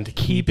 And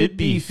keep it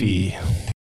beefy.